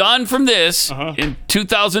 So we've gone from this in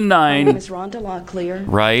 2009. My name is Rhonda Locklear.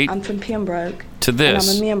 Right. I'm from Pembroke. To this.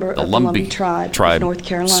 And I'm a member the of the Lumbee tribe of North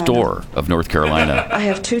Carolina. store of North Carolina. I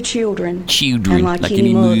have 2 children. Children, and like like any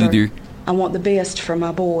any mother, mother. I want the best for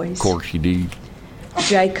my boys. Of course you do.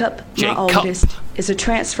 Jacob, my oldest, is a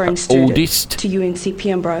transferring student to UNC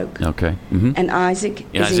Pembroke. Okay. Mm-hmm. And Isaac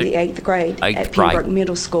is in the 8th grade at Pembroke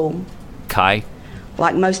Middle School. Kai.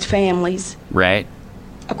 Like most families Right.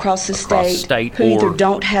 across the state who either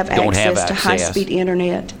don't have access to high-speed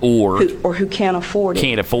internet or who can't afford it.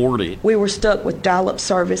 Can't afford it. We were stuck with dial-up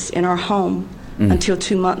service in our home until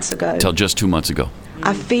 2 months ago. Until just 2 months ago.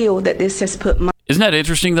 I feel that this has put my... Isn't that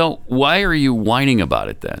interesting, though? Why are you whining about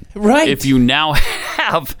it then? Right. If you now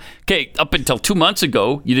have... Okay, up until 2 months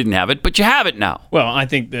ago, you didn't have it, but you have it now. Well, I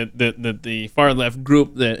think that the far-left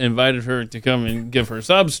group that invited her to come and give her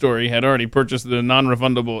sob story had already purchased the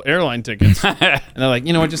non-refundable airline tickets. And they're like,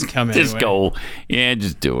 you know what, just come anyway. Just go. Yeah,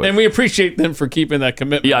 just do it. And we appreciate them for keeping that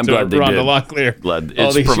commitment Yeah, I'm to glad they Rhonda did. Locklear. Glad all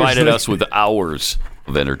it's these years provided later. us with hours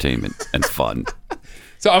of entertainment and fun.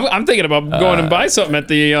 So I'm thinking about going and buy something at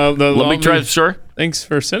the Lumbee Tribe store? Thanks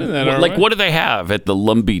for sending that. Like, what do they have at the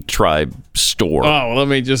Lumbee Tribe store? Oh, well, let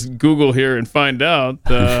me just Google here and find out.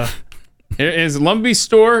 Here is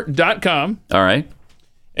lumbeestore.com. All right.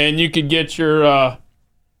 And you could get your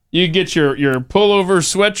pullover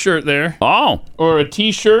sweatshirt there. Oh. Or a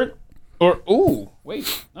t-shirt. Or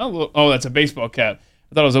wait. Oh, that's a baseball cap.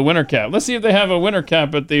 I thought it was a winter cap. Let's see if they have a winter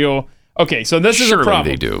cap at the old. Okay, so this is Surely a problem.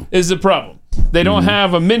 they do. This is a problem. They don't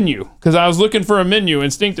have a menu because I was looking for a menu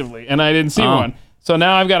instinctively and I didn't see one. So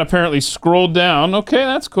now I've got to apparently scroll down. Okay,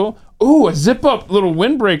 that's cool. Ooh, a zip-up little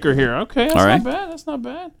windbreaker here. Okay, that's not bad. That's not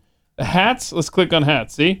bad. The hats. Let's click on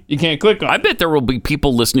hats. See, you can't click on. I bet there will be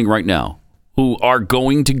people listening right now who are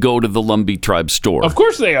going to go to the Lumbee Tribe store. Of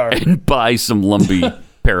course they are. And buy some Lumbee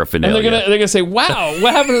paraphernalia. And they're gonna say, "Wow,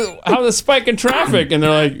 what happened? How the spike in traffic?" And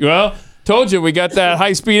they're like, "Well, told you we got that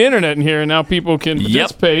high-speed internet in here, and now people can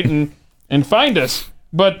participate and find us."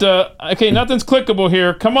 But okay, nothing's clickable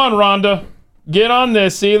here. Come on, Rhonda, get on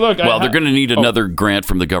this. See, look. Well, they're going to need another grant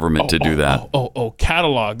from the government to do that. Oh,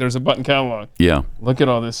 catalog. There's a button catalog. Yeah. Look at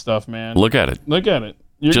all this stuff, man. Look at it. Look at it.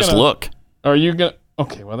 Just look. Are you gonna?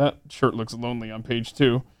 Okay, well that shirt looks lonely on page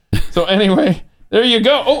 2. So anyway, there you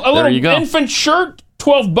go. Oh, a little infant shirt,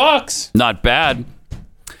 $12. Not bad.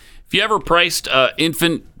 If you ever priced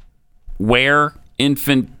infant wear,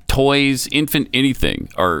 infant toys, infant anything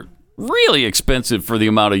are really expensive for the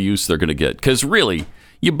amount of use they're going to get. Because really,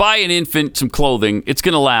 you buy an infant some clothing, it's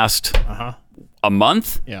going to last a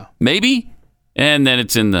month, maybe. And then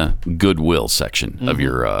it's in the Goodwill section of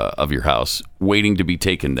your house, waiting to be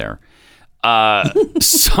taken there.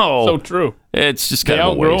 So true. It's just They kind of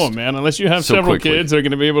a outgrow waste. them, man. Unless you have So several quickly. kids, they're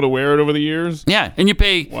going to be able to wear it over the years. Yeah, and you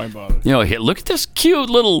pay. Why bother? Hey, look at this cute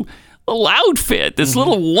little outfit, this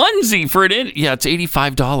little onesie for it. Yeah, it's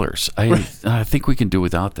 $85. I think we can do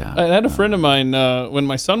without that. I had a friend of mine when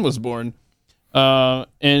my son was born,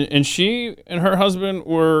 and she and her husband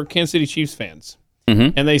were Kansas City Chiefs fans,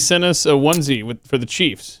 and they sent us a onesie for the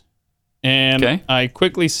Chiefs, and I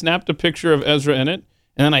quickly snapped a picture of Ezra in it,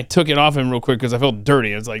 and then I took it off him real quick because I felt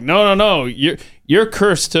dirty. It's like, no, you're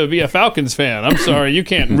cursed to be a Falcons fan. I'm sorry, you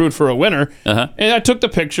can't root for a winner. And I took the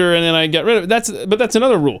picture, and then I got rid of it. But that's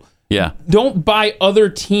another rule. Yeah. Don't buy other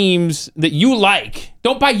teams that you like.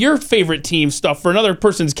 Don't buy your favorite team stuff for another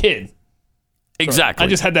person's kid. Exactly. I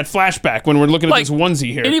just had that flashback when we're looking at this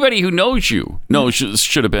onesie here. Anybody who knows you knows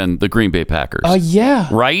should have been the Green Bay Packers. Yeah.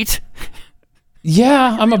 Right?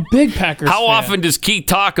 Yeah, I'm a big Packers How fan. often does Keith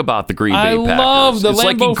talk about the Green Bay I Packers? love the It's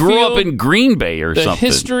like he Lambeau grew up Field, in Green Bay or the something.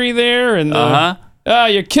 history there and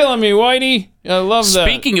you're killing me, Whitey. I love that.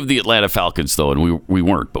 Speaking of the Atlanta Falcons, though, and we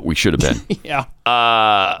weren't, but we should have been. Yeah.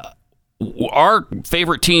 Our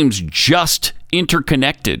favorite teams just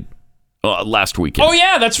interconnected last weekend. Oh,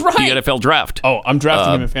 yeah, that's right. The NFL draft. Oh, I'm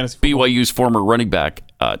drafting him in fantasy football. BYU's former running back,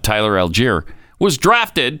 Tyler Algier, was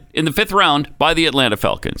drafted in the 5th round by the Atlanta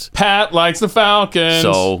Falcons. Pat likes the Falcons.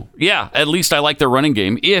 So, yeah, at least I like their running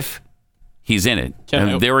game if he's in it.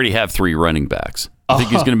 They already have 3 running backs. I think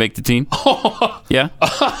he's going to make the team. Yeah?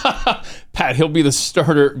 Pat, he'll be the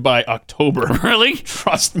starter by October. Really?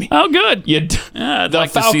 Trust me. Oh, good. I'd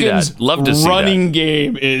like to see that. Love to see that. Running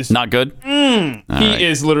game is not good. He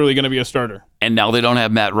is literally going to be a starter. And now they don't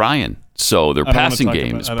have Matt Ryan, so their I don't wanna passing talk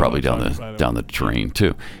game about- is I don't probably wanna down the drain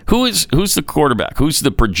too. Who's the quarterback? Who's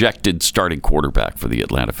the projected starting quarterback for the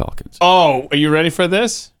Atlanta Falcons? Oh, are you ready for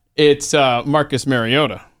this? It's Marcus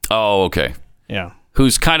Mariota. Oh, okay. Yeah.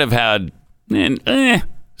 Who's kind of had an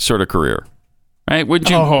sort of career, right? Wouldn't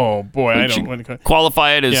you? Oh boy, I wouldn't don't you want to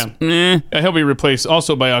qualify it as. He'll be replaced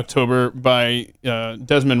also by October by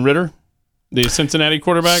Desmond Ridder, the Cincinnati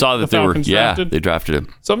quarterback. Saw that the Falcons drafted. they drafted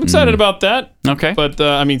him. So I'm excited about that. Okay. But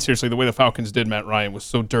I mean, seriously, the way the Falcons did Matt Ryan was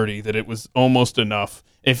so dirty that it was almost enough.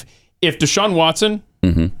 If Deshaun Watson,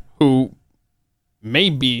 who may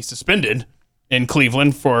be suspended in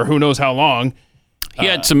Cleveland for who knows how long, he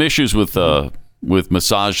had some issues with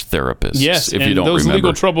massage therapists. Yes, if and you don't those remember.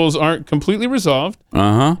 legal troubles aren't completely resolved.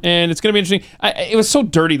 And it's going to be interesting. It was so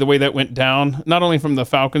dirty the way that went down, not only from the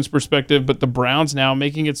Falcons' perspective, but the Browns now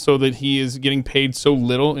making it so that he is getting paid so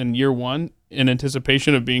little in year one in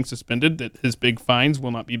anticipation of being suspended that his big fines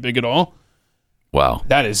will not be big at all. Wow.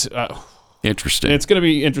 That is interesting. It's going to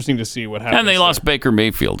be interesting to see what happens. And they lost Baker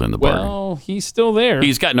Mayfield in the bargain. Well, he's still there.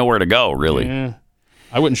 He's got nowhere to go, really. Yeah.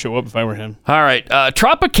 I wouldn't show up if I were him. All right.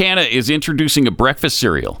 Tropicana is introducing a breakfast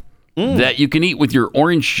cereal that you can eat with your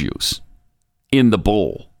orange juice in the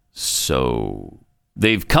bowl. So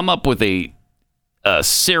they've come up with a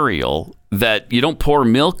cereal that you don't pour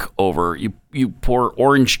milk over. You pour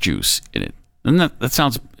orange juice in it. And that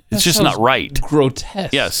sounds... It's just not right.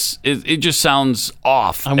 Grotesque. Yes. It just sounds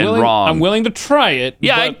off and willing, wrong. I'm willing to try it.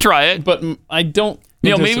 Yeah, I'd try it. But I don't...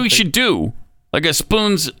 maybe we should do like a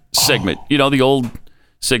spoons segment. The old...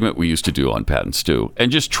 segment we used to do on Pat and Stu,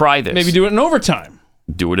 and just try this. Maybe do it in overtime.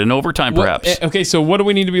 Do it in overtime, perhaps. Okay, so what do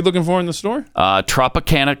we need to be looking for in the store?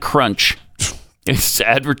 Tropicana Crunch. It's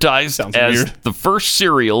advertised as weird. the first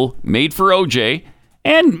cereal made for OJ,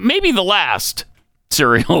 and maybe the last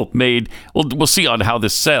cereal made. We'll see on how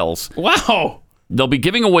this sells. Wow. They'll be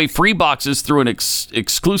giving away free boxes through an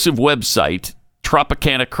exclusive website,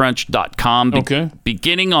 TropicanaCrunch.com,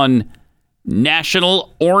 beginning on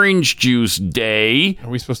National Orange Juice Day, Are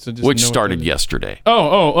we supposed to just which know started yesterday.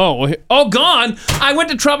 Oh, gone. I went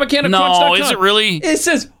to TropicanaCrunch.com. No, is it really? It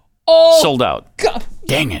says all sold out. God.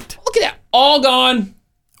 Dang it. Look at that. All gone.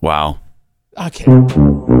 Wow. Okay.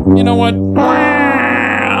 You know what?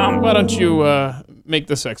 Why don't you make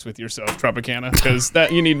the sex with yourself, Tropicana? Because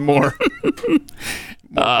that you need more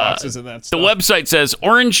boxes of that stuff. The website says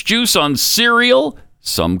orange juice on cereal.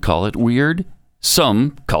 Some call it weird.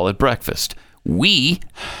 Some call it breakfast. We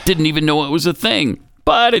didn't even know it was a thing.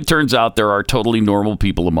 But it turns out there are totally normal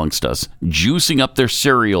people amongst us juicing up their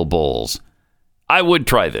cereal bowls. I would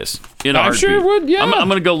try this. I'm sure it would, yeah. I'm going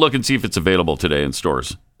to go look and see if it's available today in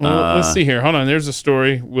stores. Well, let's see here. Hold on. There's a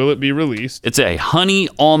story. Will it be released? It's a honey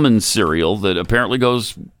almond cereal that apparently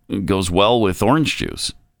goes well with orange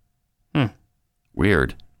juice.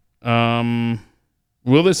 Weird.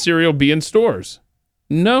 Will this cereal be in stores?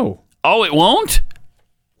 No. Oh, it won't?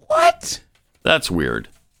 What? That's weird.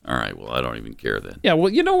 All right, well, I don't even care then. Yeah,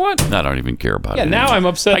 well, you know what? I don't even care about it. Yeah, now anymore. I'm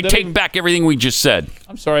upset. I take back everything we just said.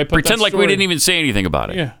 I'm sorry. I put Pretend that like we didn't even say anything about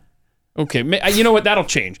it. Yeah. Okay. You know what? That'll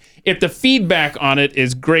change. If the feedback on it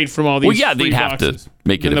is great from all these Well, yeah, free they'd have boxes, to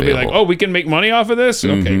make it then available. they'll be like, oh, we can make money off of this?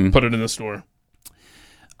 Okay, Mhm. put it in the store.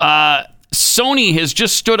 Sony has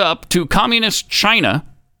just stood up to communist China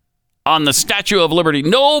on the Statue of Liberty.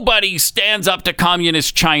 Nobody stands up to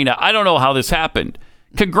communist China. I don't know how this happened.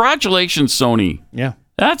 Congratulations, Sony. Yeah.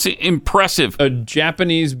 That's impressive. A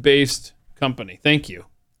Japanese-based company. Thank you.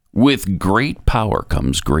 With great power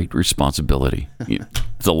comes great responsibility.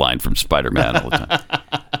 It's a line from Spider-Man all the time.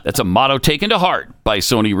 That's a motto taken to heart by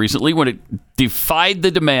Sony recently when it defied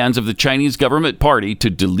the demands of the Chinese government party to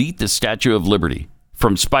delete the Statue of Liberty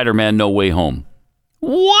from Spider-Man No Way Home.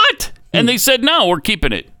 What? And they said, no, we're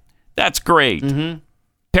keeping it. That's great.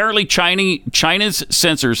 Apparently, China's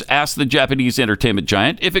censors asked the Japanese entertainment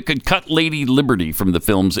giant if it could cut Lady Liberty from the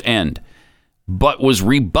film's end, but was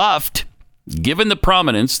rebuffed given the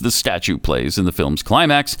prominence the statue plays in the film's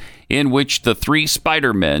climax, in which the three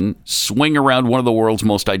Spider-Men swing around one of the world's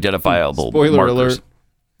most identifiable Spoiler markers. alert.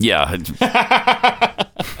 Yeah.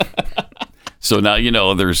 So now you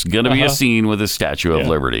know there's going to be a scene with a Statue of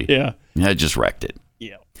Liberty. Yeah. I just wrecked it.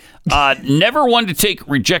 Yeah. Never one to take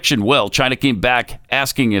rejection well, China came back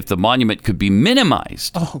asking if the monument could be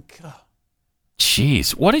minimized. Oh, God.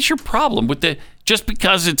 Jeez, what is your problem with the... Just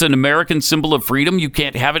because it's an American symbol of freedom, you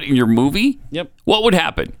can't have it in your movie? Yep. What would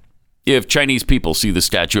happen if Chinese people see the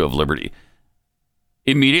Statue of Liberty?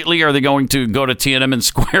 Immediately, are they going to go to Tiananmen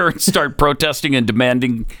Square and start protesting and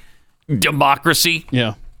demanding democracy?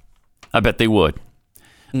 Yeah. I bet they would.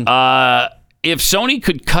 If Sony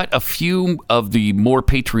could cut a few of the more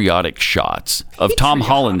patriotic shots of Tom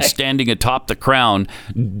Holland standing atop the crown,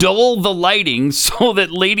 dull the lighting so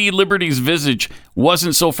that Lady Liberty's visage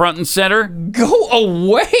wasn't so front and center. Go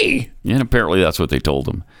away! And apparently that's what they told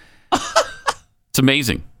him. It's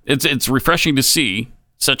amazing. It's refreshing to see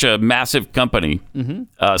such a massive company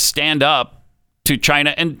stand up to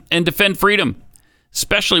China and defend freedom,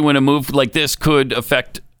 especially when a move like this could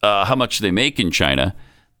affect how much they make in China.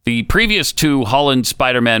 The previous two Holland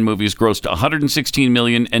Spider-Man movies grossed $116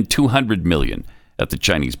 million and $200 million at the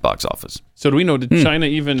Chinese box office. So do we know, did China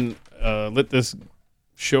even let this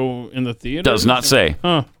show in the theater? Does not say.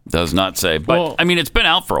 Huh. Does not say. But, Well- I mean, it's been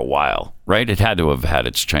out for a while, right? It had to have had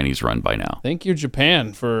its Chinese run by now. Thank you,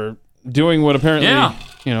 Japan, for doing what apparently,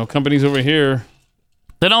 companies over here.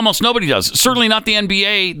 That almost nobody does. Certainly not the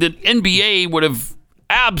NBA. The NBA would have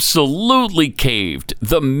absolutely caved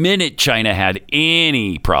the minute China had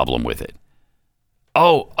any problem with it.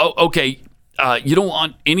 Oh, okay. You don't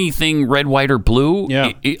want anything red, white, or blue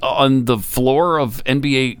on the floor of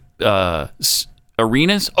NBA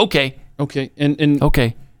arenas? Okay. Okay. And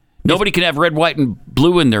okay. Nobody can have red, white, and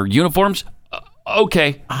blue in their uniforms?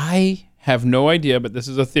 Okay. I have no idea, but this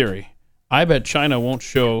is a theory. I bet China won't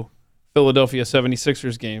show Philadelphia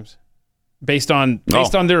 76ers games. Based on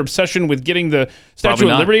their obsession with getting the Statue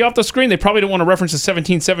of Liberty off the screen, they probably don't want to reference the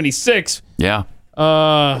 1776. Yeah.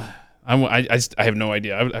 I have no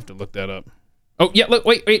idea. I would have to look that up. Oh yeah, look,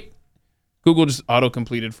 wait. Google just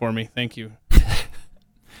auto-completed for me. Thank you.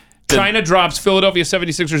 China drops Philadelphia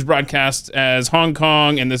 76ers broadcasts as Hong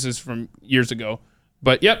Kong, and this is from years ago.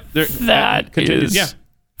 But yep, that is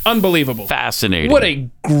unbelievable, fascinating. What a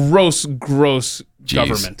gross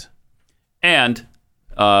government. And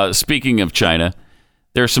speaking of China,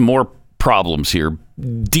 there's some more problems here,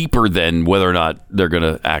 deeper than whether or not they're going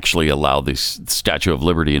to actually allow this Statue of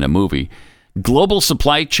Liberty in a movie. Global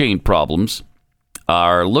supply chain problems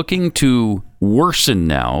are looking to worsen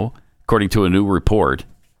now, according to a new report,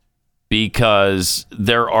 because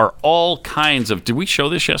there are all kinds of... Did we show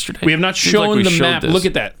this yesterday? We have not shown the map. Look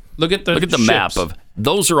at that. Look at the map of...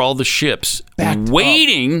 Those are all the ships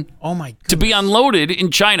waiting to be unloaded in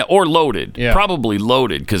China, or loaded. Yeah. Probably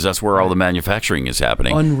loaded, because that's where all the manufacturing is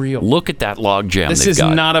happening. Unreal. Look at that log jam This is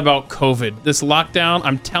not about COVID. This lockdown,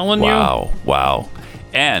 I'm telling you. Wow.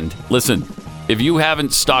 And listen, if you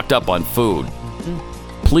haven't stocked up on food,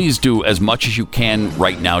 please do as much as you can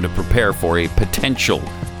right now to prepare for a potential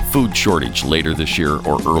food shortage later this year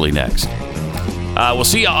or early next. We'll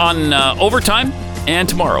see you on Overtime and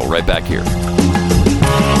tomorrow right back here.